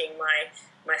tracking my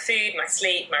food, my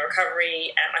sleep, my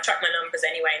recovery. I track my numbers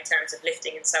anyway in terms of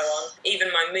lifting and so on.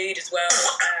 Even my mood as well.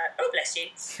 Oh, bless you.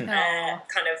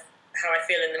 Kind of how I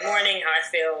feel in the morning, how I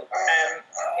feel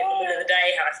in the middle of the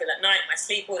day, how I feel at night, my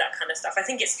sleep, all that kind of stuff. I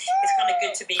think it's kind of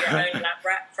good to be your own lab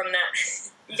rat from that.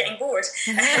 You're getting bored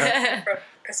from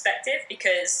perspective,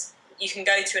 because you can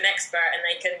go to an expert and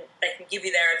they can give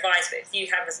you their advice, but if you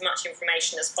have as much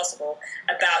information as possible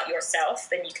about yourself,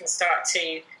 then you can start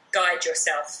to guide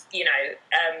yourself, in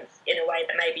a way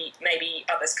that maybe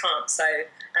others can't. So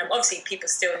obviously people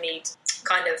still need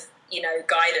kind of,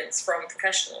 guidance from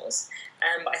professionals.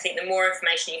 But I think the more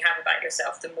information you have about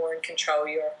yourself, the more in control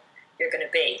you're going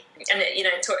to be. And, in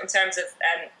terms of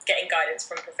getting guidance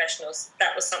from professionals,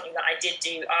 that was something that I did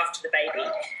do after the baby.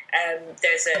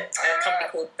 There's a company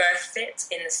called BirthFit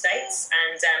in the States,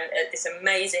 and this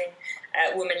amazing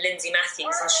woman, Lindsay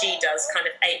Matthews, and she does kind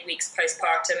of 8 weeks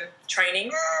postpartum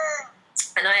training.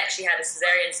 And I actually had a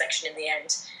cesarean section in the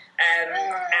end.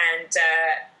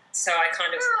 So I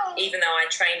kind of, even though I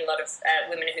train a lot of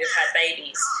women who have had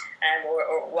babies,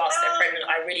 or whilst they're pregnant,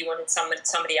 I really wanted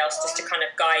somebody else just to kind of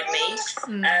guide me.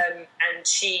 And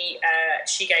she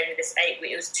gave me this 8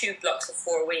 week. It was 2 blocks of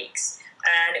 4 weeks,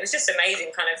 and it was just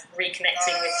amazing, kind of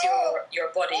reconnecting with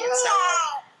your body and so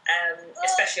on.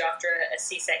 Especially after a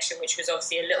C-section, which was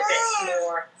obviously a little bit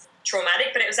more traumatic,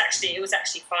 but it was actually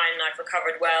fine, and I've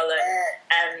recovered well,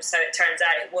 and so it turns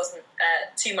out it wasn't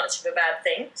too much of a bad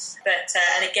thing. But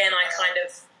and again,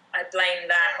 I blame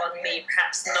that on me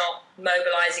perhaps not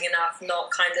mobilising enough, not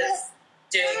kind of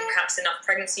doing perhaps enough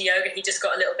pregnancy yoga. He just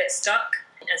got a little bit stuck,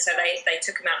 and so they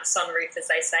took him out the sunroof, as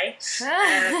they say.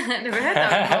 Never heard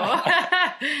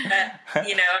that before.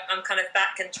 I'm kind of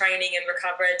back and training and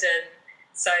recovered, and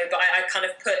so, but I kind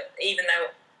of put, even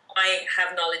though I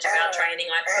have knowledge about training,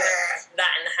 I put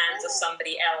that in the hands of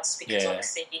somebody else, because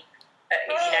obviously, he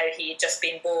had just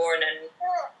been born and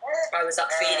I was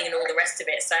up feeding and all the rest of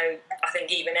it. So I think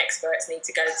even experts need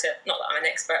to go to, not that I'm an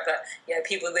expert, but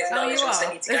people with knowledge also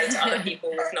need to go to other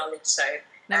people with knowledge. So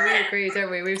no, we agree,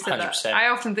 don't we? We've said 100%. That. I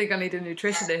often think I need a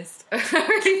nutritionist. I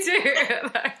really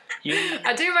do.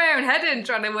 I do my own head in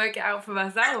trying to work it out for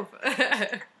myself.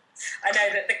 I know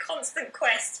that the constant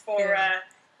quest for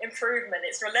improvement,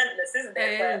 it's relentless, isn't it?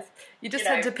 It is. You just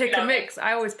tend to pick a mix.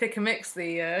 I always pick a mix,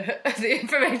 the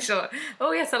information.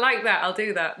 Oh yes, I like that, I'll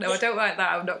do that. No, I don't like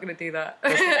that, I'm not going to do that. I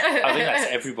think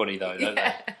that's everybody though, don't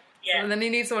they? Yeah. And then you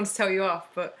need someone to tell you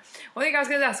off. But one thing I was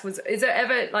going to ask was, is there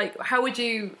ever, how would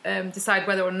you decide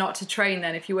whether or not to train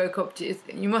then if you woke up?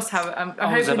 You must have, I'm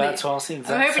hoping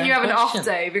you have an off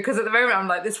day, because at the moment I'm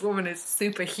like, this woman is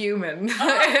superhuman.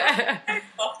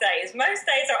 Off days. Most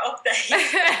days are off days.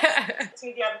 To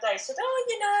me the other day, she said,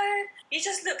 you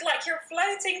just look like you're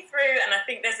floating through. And I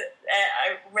think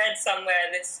I read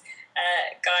somewhere this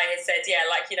guy has said,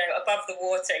 above the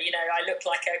water, I look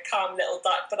like a calm little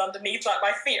duck, but underneath,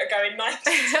 my feet are going 90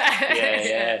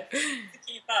 yeah. to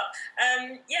keep up.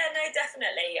 No,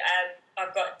 definitely.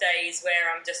 I've got days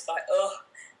where I'm just like,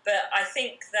 but I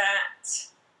think that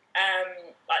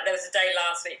there was a day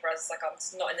last week where I was like, I'm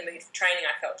just not in the mood for training.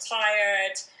 I felt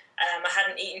tired. I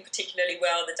hadn't eaten particularly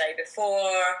well the day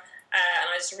before, and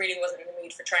I just really wasn't in the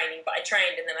mood for training, but I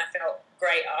trained and then I felt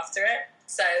great after it.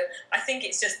 So I think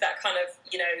it's just that kind of,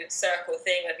 circle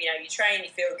thing of, you train,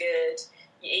 you feel good,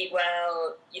 you eat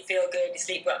well, you feel good, you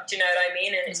sleep well. Do you know what I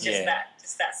mean? And it's just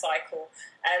that cycle.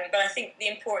 But I think the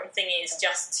important thing is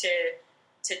just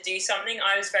to do something.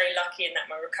 I was very lucky in that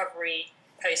my recovery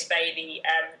post-baby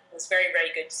was very,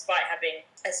 very good, despite having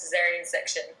a cesarean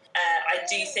section. I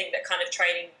do think that kind of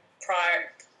training prior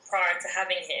to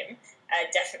having him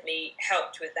definitely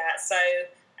helped with that. So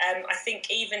I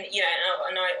think even,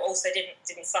 and I also didn't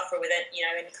suffer with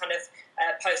any kind of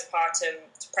postpartum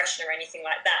depression or anything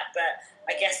like that. But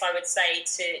I guess I would say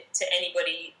to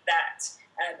anybody that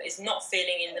is not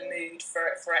feeling in the mood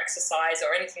for exercise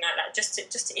or anything like that, just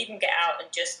to even get out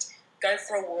and just go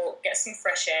for a walk, get some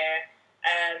fresh air,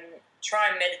 try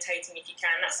meditating if you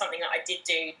can. That's something that I did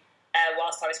do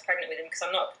whilst I was pregnant with him, because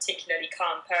I'm not a particularly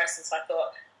calm person. So I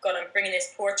thought, God, I'm bringing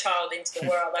this poor child into the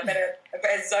world. I better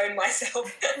zone myself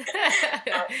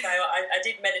out. So I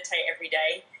did meditate every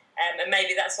day, and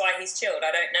maybe that's why he's chilled.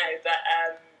 I don't know, but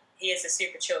he is a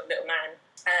super chilled little man.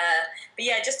 But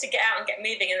yeah, just to get out and get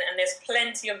moving, and there's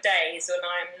plenty of days when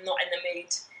I'm not in the mood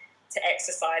to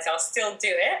exercise. I'll still do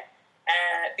it.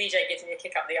 BJ gives me a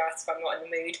kick up the arse if I'm not in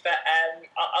the mood, but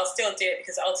I'll still do it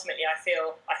because ultimately I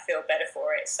feel better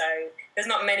for it. So there's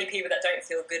not many people that don't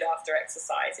feel good after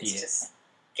exercise. It's just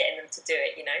getting them to do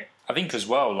it, you know. I think as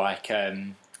well, like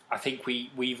I think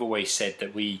we've always said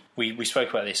that we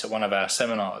spoke about this at one of our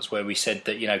seminars where we said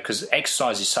that, you know, because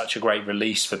exercise is such a great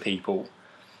release for people.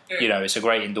 You know, it's a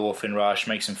great endorphin rush,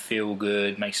 makes them feel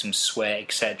good, makes them sweat,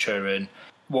 etc. And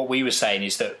what we were saying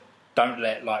is that don't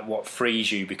let like what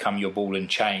frees you become your ball and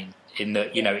chain. In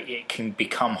that, you know, it can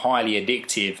become highly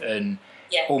addictive and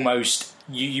almost.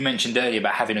 You mentioned earlier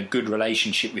about having a good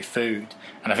relationship with food,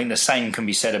 and I think the same can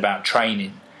be said about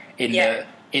training. In that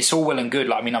it's all well and good.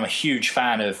 Like, I mean, I'm a huge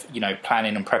fan of, you know,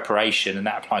 planning and preparation, and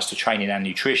that applies to training and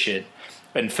nutrition.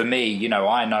 And for me, you know,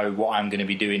 I know what I'm going to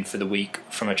be doing for the week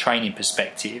from a training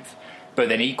perspective. But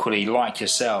then equally, like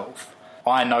yourself,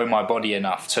 I know my body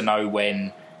enough to know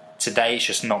when today it's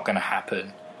just not going to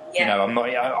happen. You know,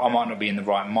 I might not be in the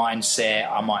right mindset.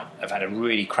 I might have had a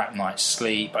really crap night's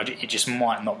sleep. It just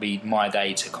might not be my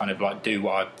day to kind of like do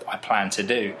what I plan to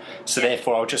do. So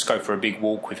therefore, I'll just go for a big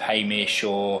walk with Hamish,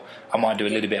 or I might do a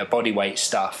little bit of body weight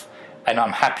stuff. And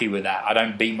I'm happy with that. I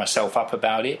don't beat myself up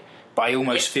about it. But I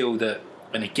almost feel that,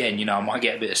 and again, you know, I might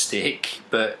get a bit of stick,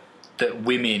 but that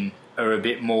women are a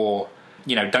bit more,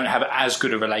 you know, don't have as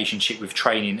good a relationship with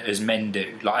training as men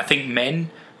do. Like, I think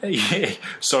men,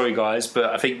 sorry guys, but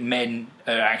I think men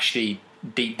are actually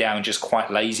deep down just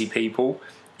quite lazy people.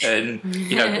 And,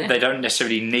 you know, they don't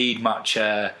necessarily need much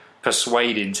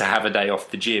persuading to have a day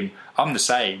off the gym. I'm the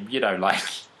same, you know, like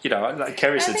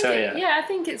Kerry said tell you. Yeah, I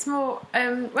think it's more,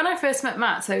 when I first met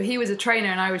Matt, so he was a trainer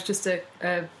and I was just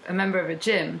a member of a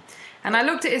gym. And I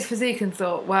looked at his physique and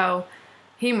thought, well,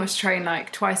 he must train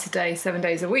like twice a day, 7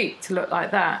 days a week to look like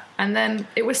that. And then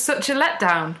it was such a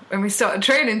letdown when we started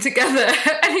training together.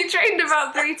 And he trained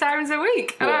about 3 times a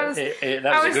week. And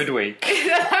that was a good week.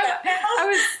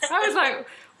 I was like,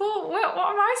 well, what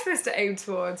am I supposed to aim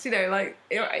towards? You know, like,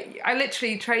 I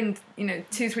literally trained, you know,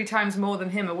 2-3 times more than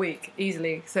him a week,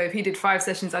 easily. So if he did 5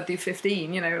 sessions, I'd do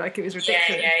 15, you know, like, it was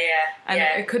ridiculous. And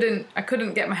I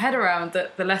couldn't get my head around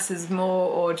that the less is more,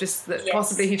 or just that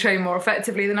possibly he trained more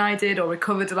effectively than I did, or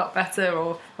recovered a lot better,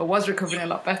 or was recovering a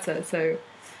lot better, so...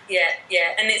 Yeah,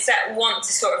 and it's that want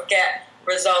to sort of get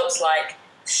results, like,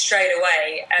 straight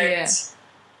away, and...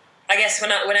 I guess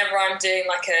whenever I'm doing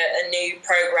like a new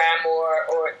program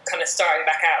or kind of starting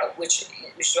back out, which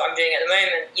is what I'm doing at the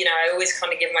moment, you know, I always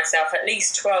kind of give myself at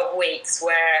least 12 weeks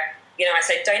where, you know, I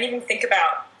say don't even think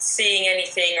about seeing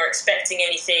anything or expecting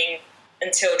anything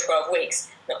until 12 weeks.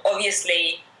 Now,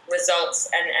 obviously, results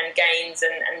and gains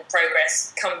and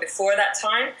progress come before that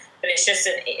time, but it's just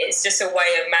a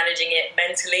way of managing it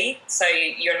mentally, so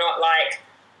you're not like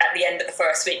at the end of the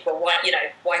first week, well, why is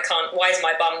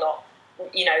my bum not,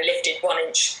 you know, lifted 1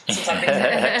 inch since I've been or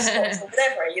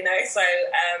whatever, you know. So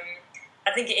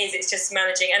I think it's just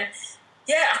managing. And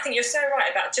yeah, I think you're so right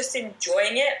about just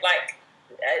enjoying it. Like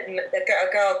a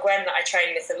girl, Gwen, that I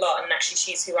train with a lot, and actually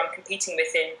she's who I'm competing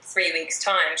with in 3 weeks'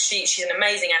 time. She's an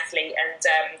amazing athlete, and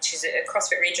she's a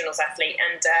CrossFit Regionals athlete.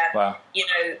 And, you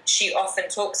know, she often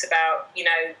talks about, you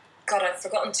know, God, I've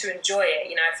forgotten to enjoy it.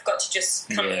 You know, I forgot to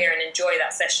just come here and enjoy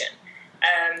that session.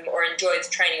 Or enjoy the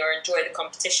training or enjoy the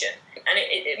competition. And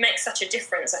it makes such a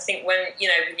difference, I think, when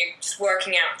you're just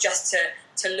working out just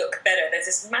to look better. There's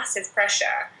this massive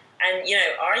pressure, and, you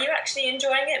know, are you actually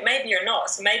enjoying it? Maybe you're not.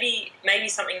 So maybe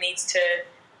something needs to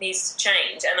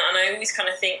change. And I always kind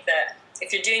of think that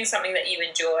if you're doing something that you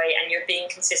enjoy and you're being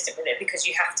consistent with it, because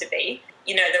you have to be,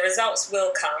 you know, the results will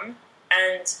come.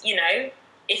 And, you know,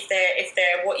 if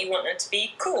they're what you want them to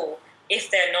be, cool. If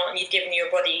they're not, and you've given your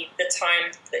body the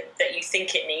time that you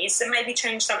think it needs, so maybe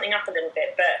change something up a little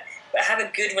bit. But have a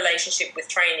good relationship with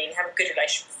training, have a good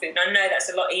relationship with food. And I know that's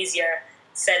a lot easier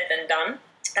said than done.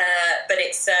 But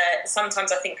it's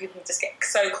sometimes I think people just get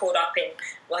so caught up in,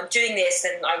 well, I'm doing this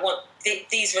and I want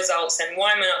these results, and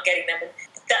why am I not getting them? And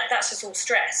that's just all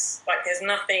stress. Like, there's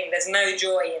no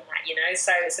joy in that, you know.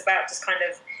 So it's about just kind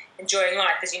of enjoying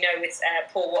life, as you know, with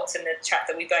Paul Watson, the chap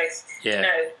that we both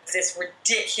know, this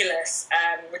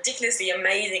ridiculously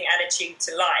amazing attitude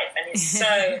to life, and it's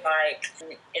so like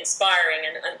inspiring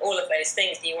and all of those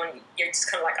things. You're just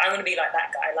kind of like, I want to be like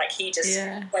that guy. Like, he just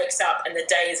wakes up and the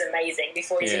day is amazing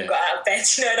before he's even got out of bed.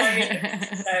 You know what I mean?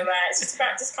 So it's just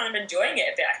about just kind of enjoying it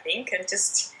a bit, I think, and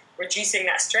just reducing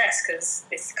that stress, because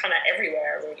it's kind of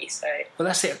everywhere, really. So, well,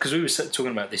 that's it, because we were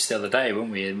talking about this the other day,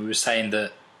 weren't we? And we were saying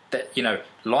that that, you know,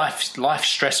 life's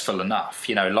stressful enough.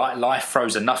 You know, life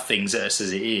throws enough things at us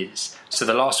as it is. So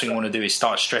the last thing we want to do is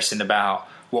start stressing about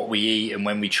what we eat and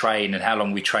when we train and how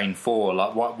long we train for.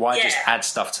 Like, why just add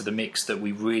stuff to the mix that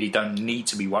we really don't need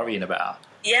to be worrying about?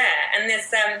 Yeah, and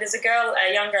there's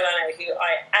a young girl I know who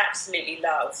I absolutely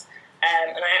love.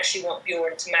 And I actually want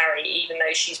Bjorn to marry, even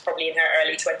though she's probably in her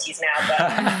early 20s now.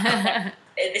 But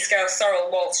this girl, Sorrel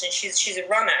Walsh, and she's a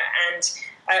runner. And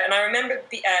I remember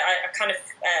I kind of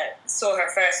saw her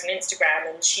first on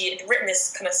Instagram, and she had written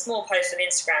this kind of small post on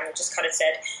Instagram that just kind of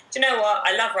said, do you know what?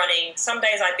 I love running. Some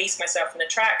days I beast myself on the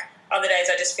track. Other days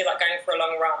I just feel like going for a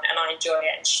long run, and I enjoy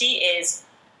it. And she is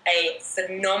a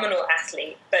phenomenal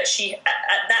athlete. But she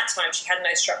at that time, she had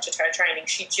no structure to her training.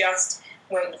 She just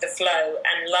went with the flow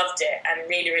and loved it and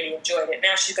really, really enjoyed it.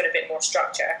 Now she's got a bit more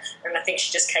structure, and I think she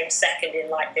just came second in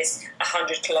like this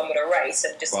 100-kilometer race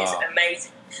and just is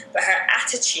amazing. But her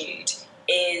attitude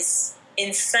is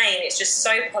insane. It's just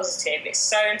so positive. It's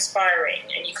so inspiring,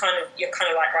 and you're kind of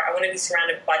like, right, I want to be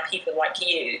surrounded by people like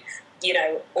you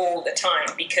know, all the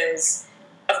time, because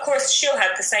of course she'll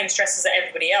have the same stresses that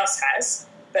everybody else has,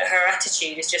 but her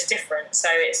attitude is just different. So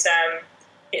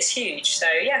it's huge. So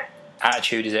yeah.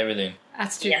 Attitude is everything.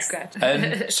 Attitude is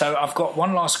good. So I've got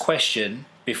one last question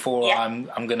before I'm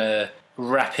going to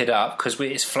wrap it up, because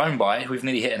it's flown by. We've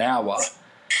nearly hit an hour.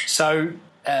 So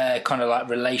kind of like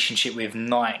relationship with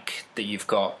Nike that you've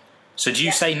got. So do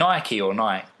you say Nike or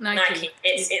Nike? Nike.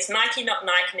 It's Nike, not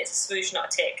Nike, and it's a swoosh,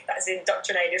 not a tick. That's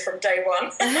indoctrinated from day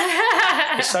one.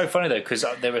 It's so funny though, because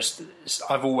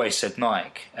I've always said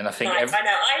Nike, and I think I know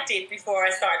I did before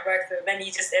I started working with them.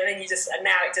 And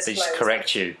now it just they flows. just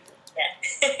correct you.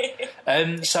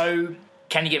 Yeah. So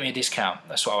can you get me a discount?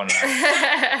 That's what I want to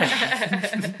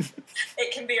know.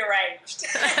 It can be arranged.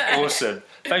 Awesome.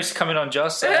 Thanks for coming on,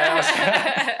 Joss. No.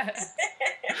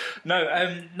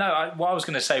 What I was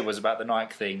going to say was about the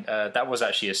Nike thing. That was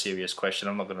actually a serious question.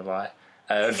 I'm not going to lie.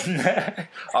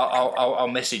 I'll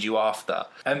message you after.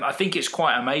 I think it's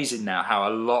quite amazing now how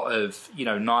a lot of, you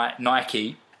know,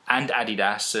 Nike and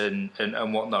Adidas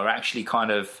and whatnot are actually kind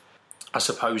of, I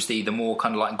suppose, the more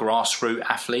kind of like grassroots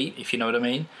athlete, if you know what I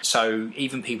mean. So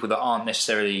even people that aren't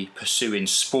necessarily pursuing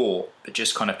sport, but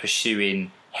just kind of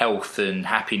pursuing health and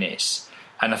happiness.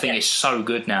 And I think it's so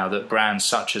good now that brands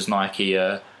such as Nike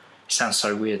it sounds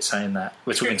so weird saying that.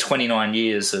 We're talking 29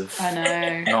 years of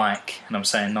Nike, and I'm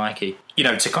saying Nike. You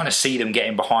know, to kind of see them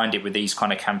getting behind it with these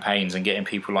kind of campaigns and getting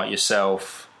people like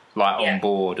yourself on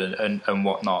board and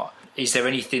whatnot. Is there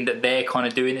anything that they're kind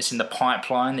of doing that's in the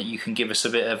pipeline that you can give us a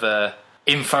bit of a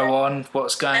info on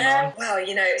what's going on? Well,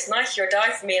 you know, it's Nike or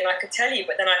die for me, and I could tell you,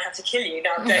 but then I'd have to kill you.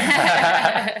 No, I'm joking.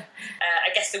 I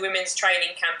guess the women's training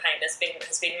campaign has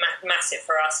been massive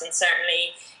for us, and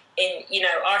certainly in, you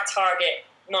know, our target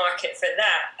market for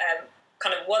that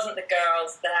kind of wasn't the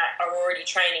girls that are already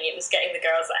training. It was getting the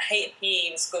girls that hate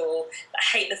PE in school, that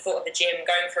hate the thought of the gym,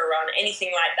 going for a run,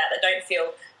 anything like that don't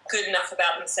feel good enough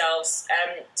about themselves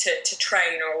to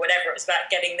train or whatever. It was about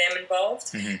getting them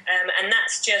involved. Mm-hmm. And that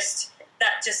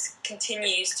just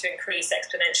continues to increase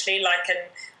exponentially. Like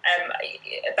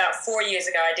about 4 years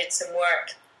ago, I did some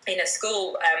work in a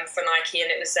school for Nike,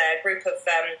 and it was a group of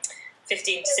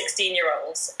 15 to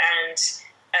 16-year-olds, and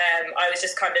I was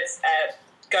just kind of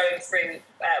going through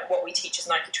what we teach as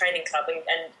Nike Training Club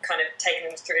and kind of taking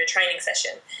them through a training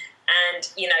session. And,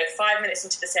 you know, 5 minutes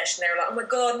into the session, they were like, oh my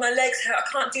God, my legs hurt, I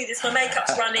can't do this, my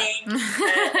makeup's running.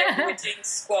 They were doing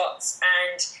squats,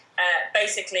 and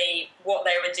basically what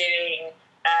they were doing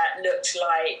looked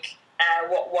like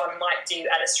what one might do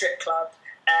at a strip club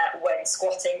when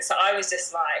squatting. So I was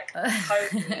just like,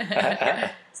 holy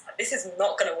this is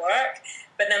not going to work.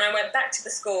 But then I went back to the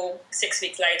school 6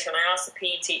 weeks later, and I asked the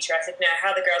PE teacher, I said, no, how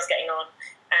are the girls getting on?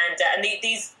 And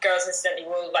these girls, incidentally,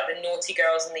 were all like the naughty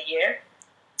girls in the year.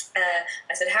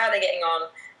 I said, how are they getting on?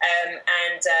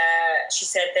 And she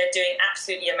said, they're doing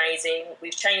absolutely amazing.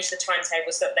 We've changed the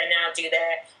timetable so that they now do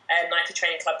their Nike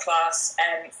Training Club class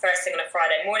first thing on a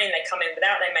Friday morning. They come in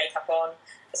without their makeup on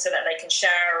so that they can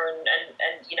shower and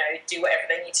you know, do whatever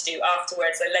they need to do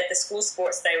afterwards. They led the school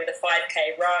sports day with a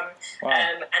 5K run. Wow.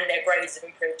 And their grades have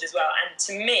improved as well. And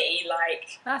to me,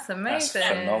 like... That's amazing.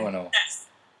 That's phenomenal.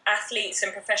 Athletes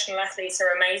and professional athletes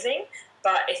are amazing.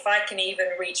 But if I can even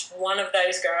reach one of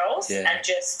those girls and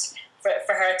just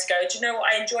for her to go, do you know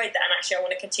what, I enjoyed that, and actually I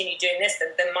want to continue doing this,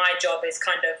 then my job is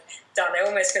kind of done. I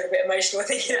almost got a bit emotional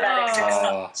thinking about it because it's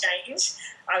not changed.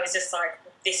 I was just like,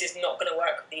 this is not going to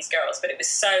work with these girls, but it was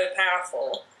so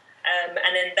powerful.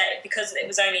 And then because it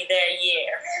was only their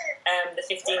year, the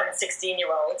 15 and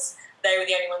 16-year-olds, they were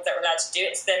the only ones that were allowed to do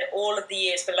it. So then all of the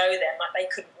years below them, like, they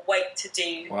couldn't wait to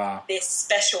do this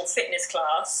special fitness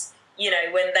class, you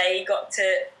know, when they got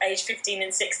to age 15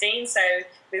 and 16. So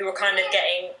we were kind of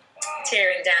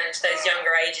tearing down into those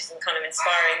younger ages and kind of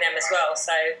inspiring them as well.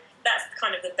 So that's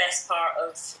kind of the best part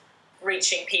of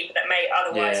reaching people that may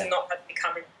otherwise not have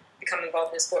become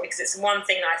involved in sport, because it's one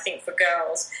thing I think for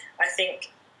girls, I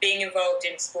think being involved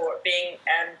in sport, being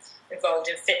involved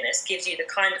in fitness gives you the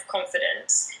kind of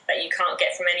confidence that you can't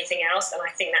get from anything else, and I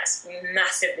think that's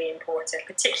massively important,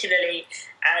 particularly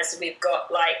as we've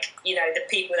got, like, you know, the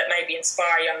people that maybe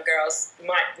inspire young girls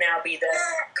might now be the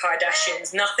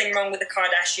Kardashians. Nothing wrong with the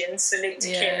Kardashians, salute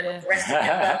to Kim and the rest of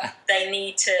them, but they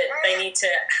need to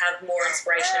have more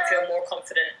inspiration and feel more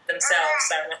confident themselves.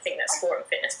 So, and I think that sport and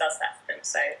fitness does that for them.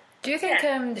 So do you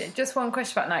think, just one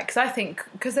question about Nike, because I think,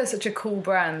 because they're such a cool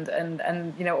brand,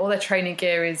 and you know, all their training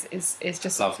gear is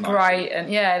just bright,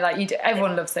 and like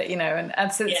everyone loves it, you know,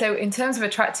 and so in terms of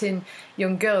attracting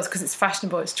young girls, because it's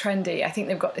fashionable, it's trendy, I think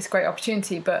they've got this great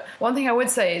opportunity. But one thing I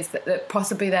would say is that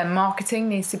possibly their marketing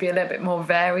needs to be a little bit more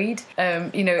varied.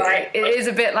 You know, it is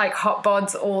a bit like hot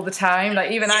bods all the time. Like,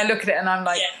 even I look at it and I'm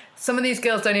like, some of these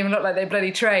girls don't even look like they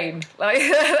bloody train. Like,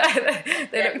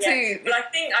 they look too. But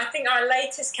I think our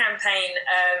latest campaign,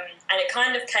 and it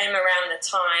kind of came around the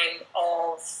time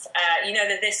of, you know,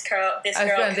 that this girl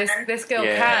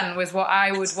can was what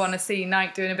I would want to see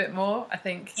Nike doing a bit more, I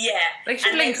think. Yeah, they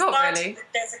should link up, really.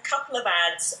 There's a couple of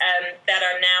ads that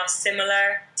are now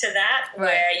similar to that,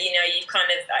 where, you know, you kind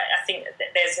of, I think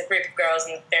there's a group of girls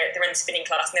and they're in spinning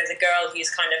class, and there's a girl who's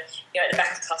kind of, you know, at the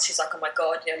back of the class, she's like, oh my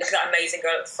god, you know, look at that amazing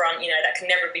girl at the front, you know, that can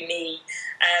never be me.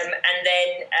 And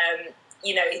then,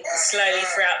 you know, slowly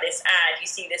throughout this ad, you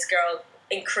see this girl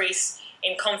increase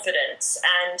in confidence,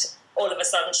 and all of a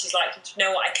sudden she's like, you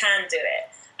know what, I can do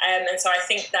it. And so I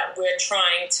think that we're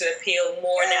trying to appeal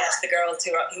more now to the girls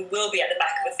who will be at the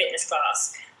back of a fitness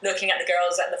class, looking at the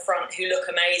girls at the front who look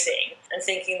amazing and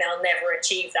thinking they'll never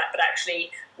achieve that, but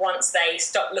actually once they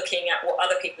stop looking at what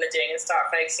other people are doing and start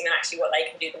focusing on actually what they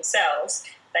can do themselves,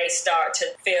 they start to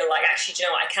feel like, actually, do you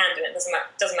know what, I can do it. It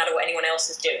doesn't matter what anyone else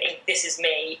is doing. This is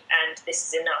me, and this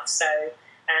is enough. So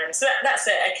that's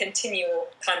a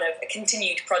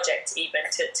continued project, even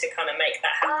to kind of make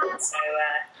that happen. So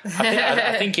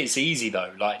I think it's easy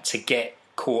though, like, to get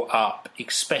caught up,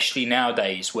 especially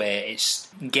nowadays, where it's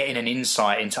getting an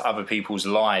insight into other people's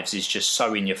lives is just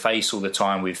so in your face all the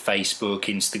time with Facebook,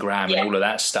 Instagram, and all of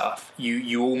that stuff.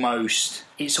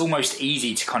 It's almost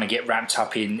easy to kind of get wrapped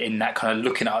up in that kind of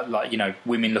looking at, like, you know,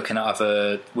 women looking at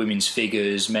other women's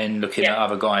figures, men looking at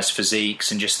other guys'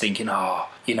 physiques, and just thinking, oh,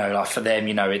 you know, like, for them,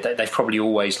 you know, they've probably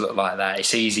always looked like that.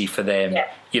 It's easy for them.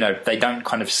 You know, they don't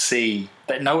kind of see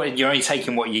that. No, you're only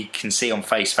taking what you can see on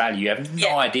face value. You have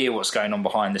no idea what's going on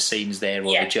behind the scenes there,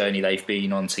 or the journey they've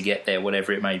been on to get there,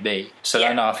 whatever it may be. So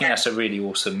I think that's a really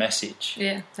awesome message.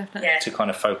 Yeah, definitely. To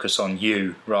kind of focus on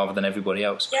you rather than everybody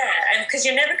else. Yeah, and because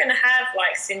you're never going to have,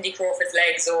 like, Cindy Crawford's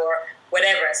legs or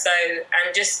whatever. So,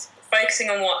 and just focusing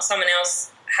on what someone else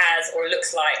has or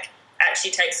looks like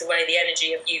actually takes away the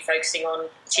energy of you focusing on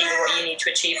achieving what you need to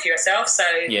achieve for yourself. So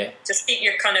just keep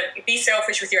your be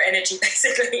selfish with your energy,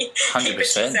 basically. 100%. Keep it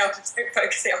to yourself, just don't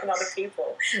focus it on other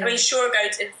people. I mean, sure, go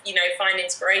to, you know, find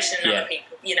inspiration in other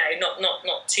people, you know,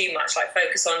 not too much, like,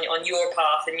 focus on your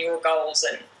path and your goals,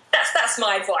 and that's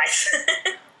my advice.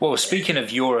 Well, speaking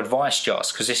of your advice,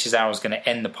 Joss, because this is how I was going to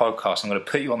end the podcast, I'm going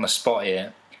to put you on the spot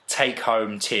here. Take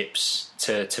home tips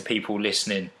to people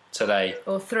listening today.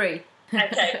 Or 3.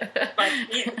 Okay, my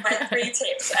 3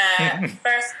 tips.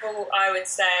 First of all, I would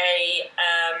say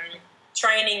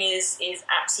training is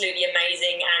absolutely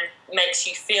amazing and makes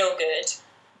you feel good.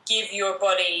 Give your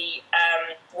body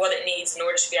what it needs in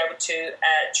order to be able to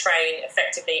train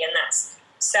effectively, and that's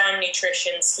sound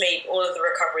nutrition, sleep, all of the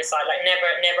recovery side. Like,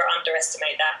 never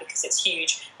underestimate that, because it's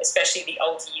huge, especially the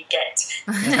older you get.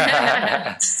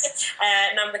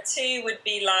 Number 2 would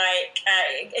be, like,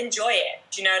 enjoy it.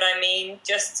 Do you know what I mean?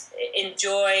 Just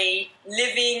enjoy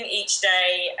living each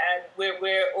day.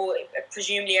 We're all,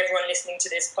 presumably everyone listening to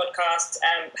this podcast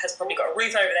has probably got a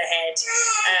roof over their head,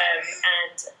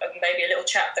 and maybe a little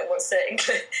chap that wants to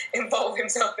involve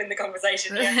himself in the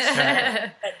conversation.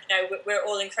 But, you know, we're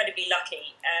all incredibly lucky.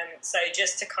 So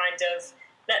just to kind of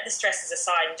let the stresses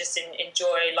aside and just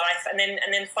enjoy life, and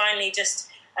then finally just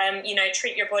you know,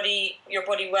 treat your body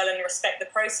well and respect the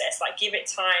process. Like, give it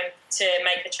time to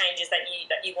make the changes that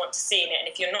you want to see in it. And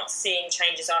if you're not seeing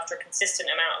changes after a consistent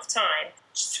amount of time,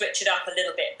 switch it up a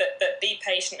little bit, but be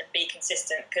patient and be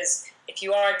consistent, because if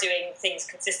you are doing things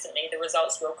consistently, the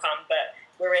results will come. But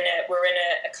we're in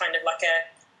a kind of like a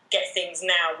get things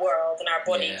now world, and our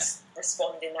bodies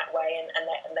respond in that way, and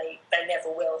they never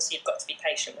will. So you've got to be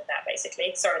patient with that,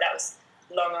 basically. Sorry, that was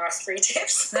long ass free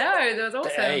tips. No, that was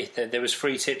awesome. Hey, there was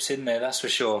free tips in there, that's for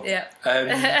sure.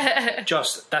 Yeah.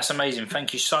 Joss, that's amazing.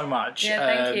 Thank you so much. Yeah,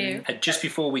 thank you. And just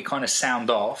before we kind of sound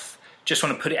off, just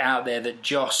want to put it out there that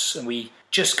Joss, and we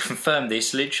just confirmed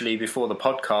this literally before the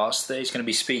podcast, that he's going to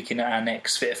be speaking at our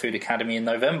next Fitter Food Academy in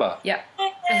November. Yeah.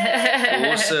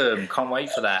 Awesome. Can't wait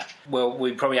for that. Well,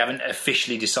 we probably haven't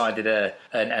officially decided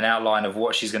an outline of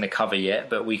what she's going to cover yet,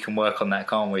 but we can work on that,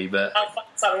 can't we? But I'll find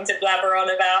something to blabber on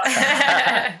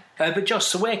about. But Joss,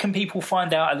 so where can people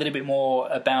find out a little bit more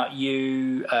about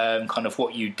you, kind of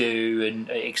what you do, and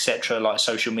etc., like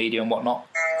social media and whatnot?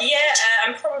 Yeah,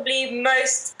 I'm probably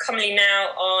most commonly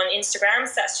now on Instagram.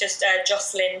 So that's just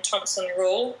Jocelyn Thompson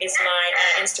Rule is my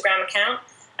Instagram account.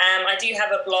 I do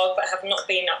have a blog, but have not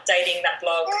been updating that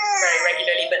blog very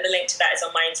regularly. But the link to that is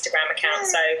on my Instagram account.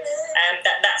 So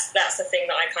that's the thing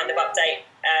that I kind of update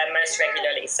most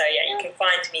regularly. So yeah, you can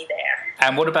find me there.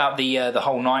 And what about the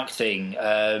whole Nike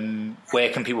thing?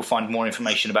 Where can people find more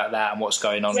information about that and what's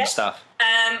going on and stuff?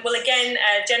 Well, again,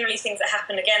 generally things that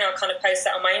happen, again, I'll kind of post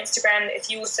that on my Instagram. If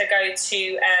you also go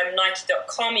to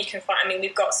Nike.com, you can find,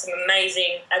 we've got some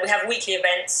amazing, we have weekly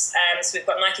events. So we've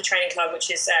got Nike Training Club,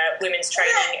 which is women's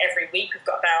training every week. We've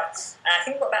got about, I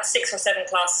think we've got about 6 or 7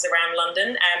 classes around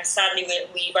London. Sadly,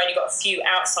 we've only got a few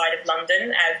outside of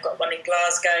London. We've got one in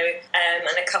Glasgow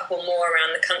and a couple more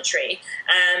around the country.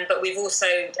 But we've also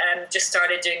just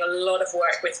started doing a lot of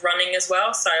work with running as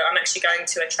well. So I'm actually going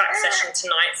to a track session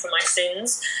tonight for my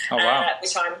sins,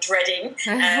 which I'm dreading.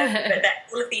 But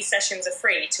all of these sessions are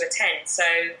free to attend. So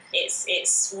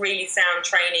it's really sound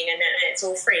training, and it's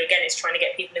all free. Again, it's trying to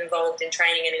get people involved in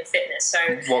training and in fitness. So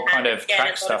what kind of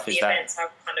track stuff is that? Events I've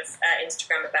kind of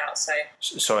Instagram about. So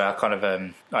sorry, I kind of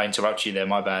I interrupted you there.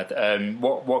 My bad.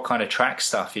 What kind of track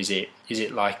stuff is it? Is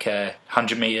it like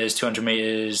 100 meters, 200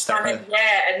 meters?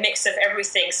 Yeah, a mix of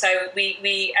everything. So we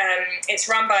it's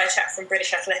run by a chap from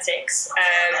British Athletics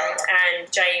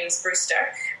and James Brewster,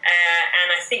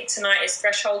 and I think tonight is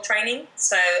threshold training.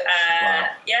 So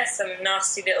yeah, some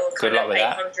nasty little kind of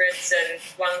 800s and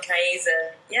 1Ks,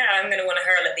 and yeah, I'm going to want to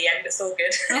hurl at the end. It's all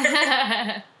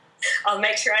good. I'll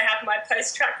make sure I have my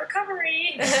post-track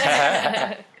recovery.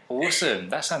 Awesome.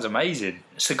 That sounds amazing.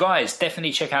 So guys,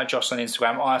 definitely check out Joss on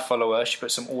Instagram. I follow her. She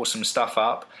puts some awesome stuff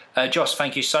up. Joss,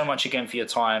 thank you so much again for your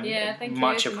time. Yeah, thank you.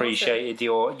 Much appreciated.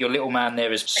 Awesome. Your little man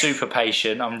there is super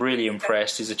patient. I'm really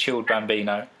impressed. He's a chilled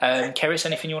bambino. Keris,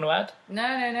 anything you want to add?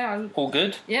 No. All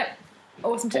good? Yep.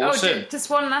 Awesome.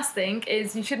 Just one last thing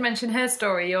is you should mention her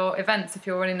story, your events, if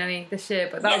you're running any this year,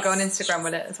 but that'll go on Instagram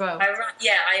with it as well. I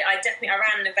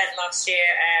ran an event last year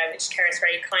which Keris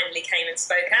very kindly came and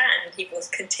spoke at, and people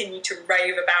continue to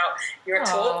rave about your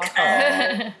talk.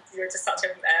 You're just such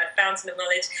a fountain of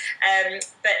knowledge.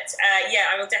 But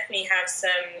I will definitely have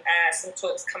some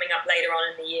talks coming up later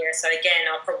on in the year. So again,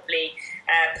 I'll probably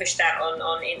push that on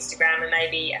Instagram and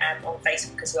maybe on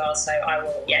Facebook as well. So I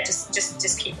will,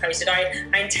 just keep posted. I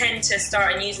intend to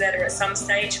start a newsletter at some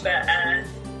stage, but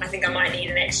I think I might need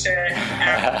an extra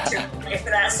for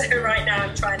that. So right now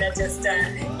I'm trying to just,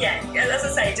 as I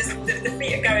say, just the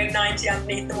feet are going 90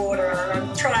 underneath the water, and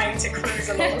I'm trying to cruise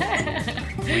along.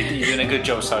 You're doing a good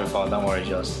job so far. Don't worry,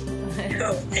 Joss.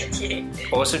 Oh, thank you.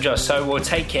 Awesome, Joss. So we'll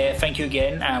take care. Thank you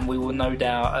again, and we will no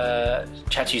doubt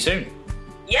chat to you soon.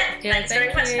 Yeah, thanks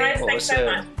very much, guys. Awesome. Thanks so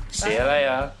much. See you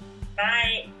later.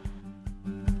 Bye.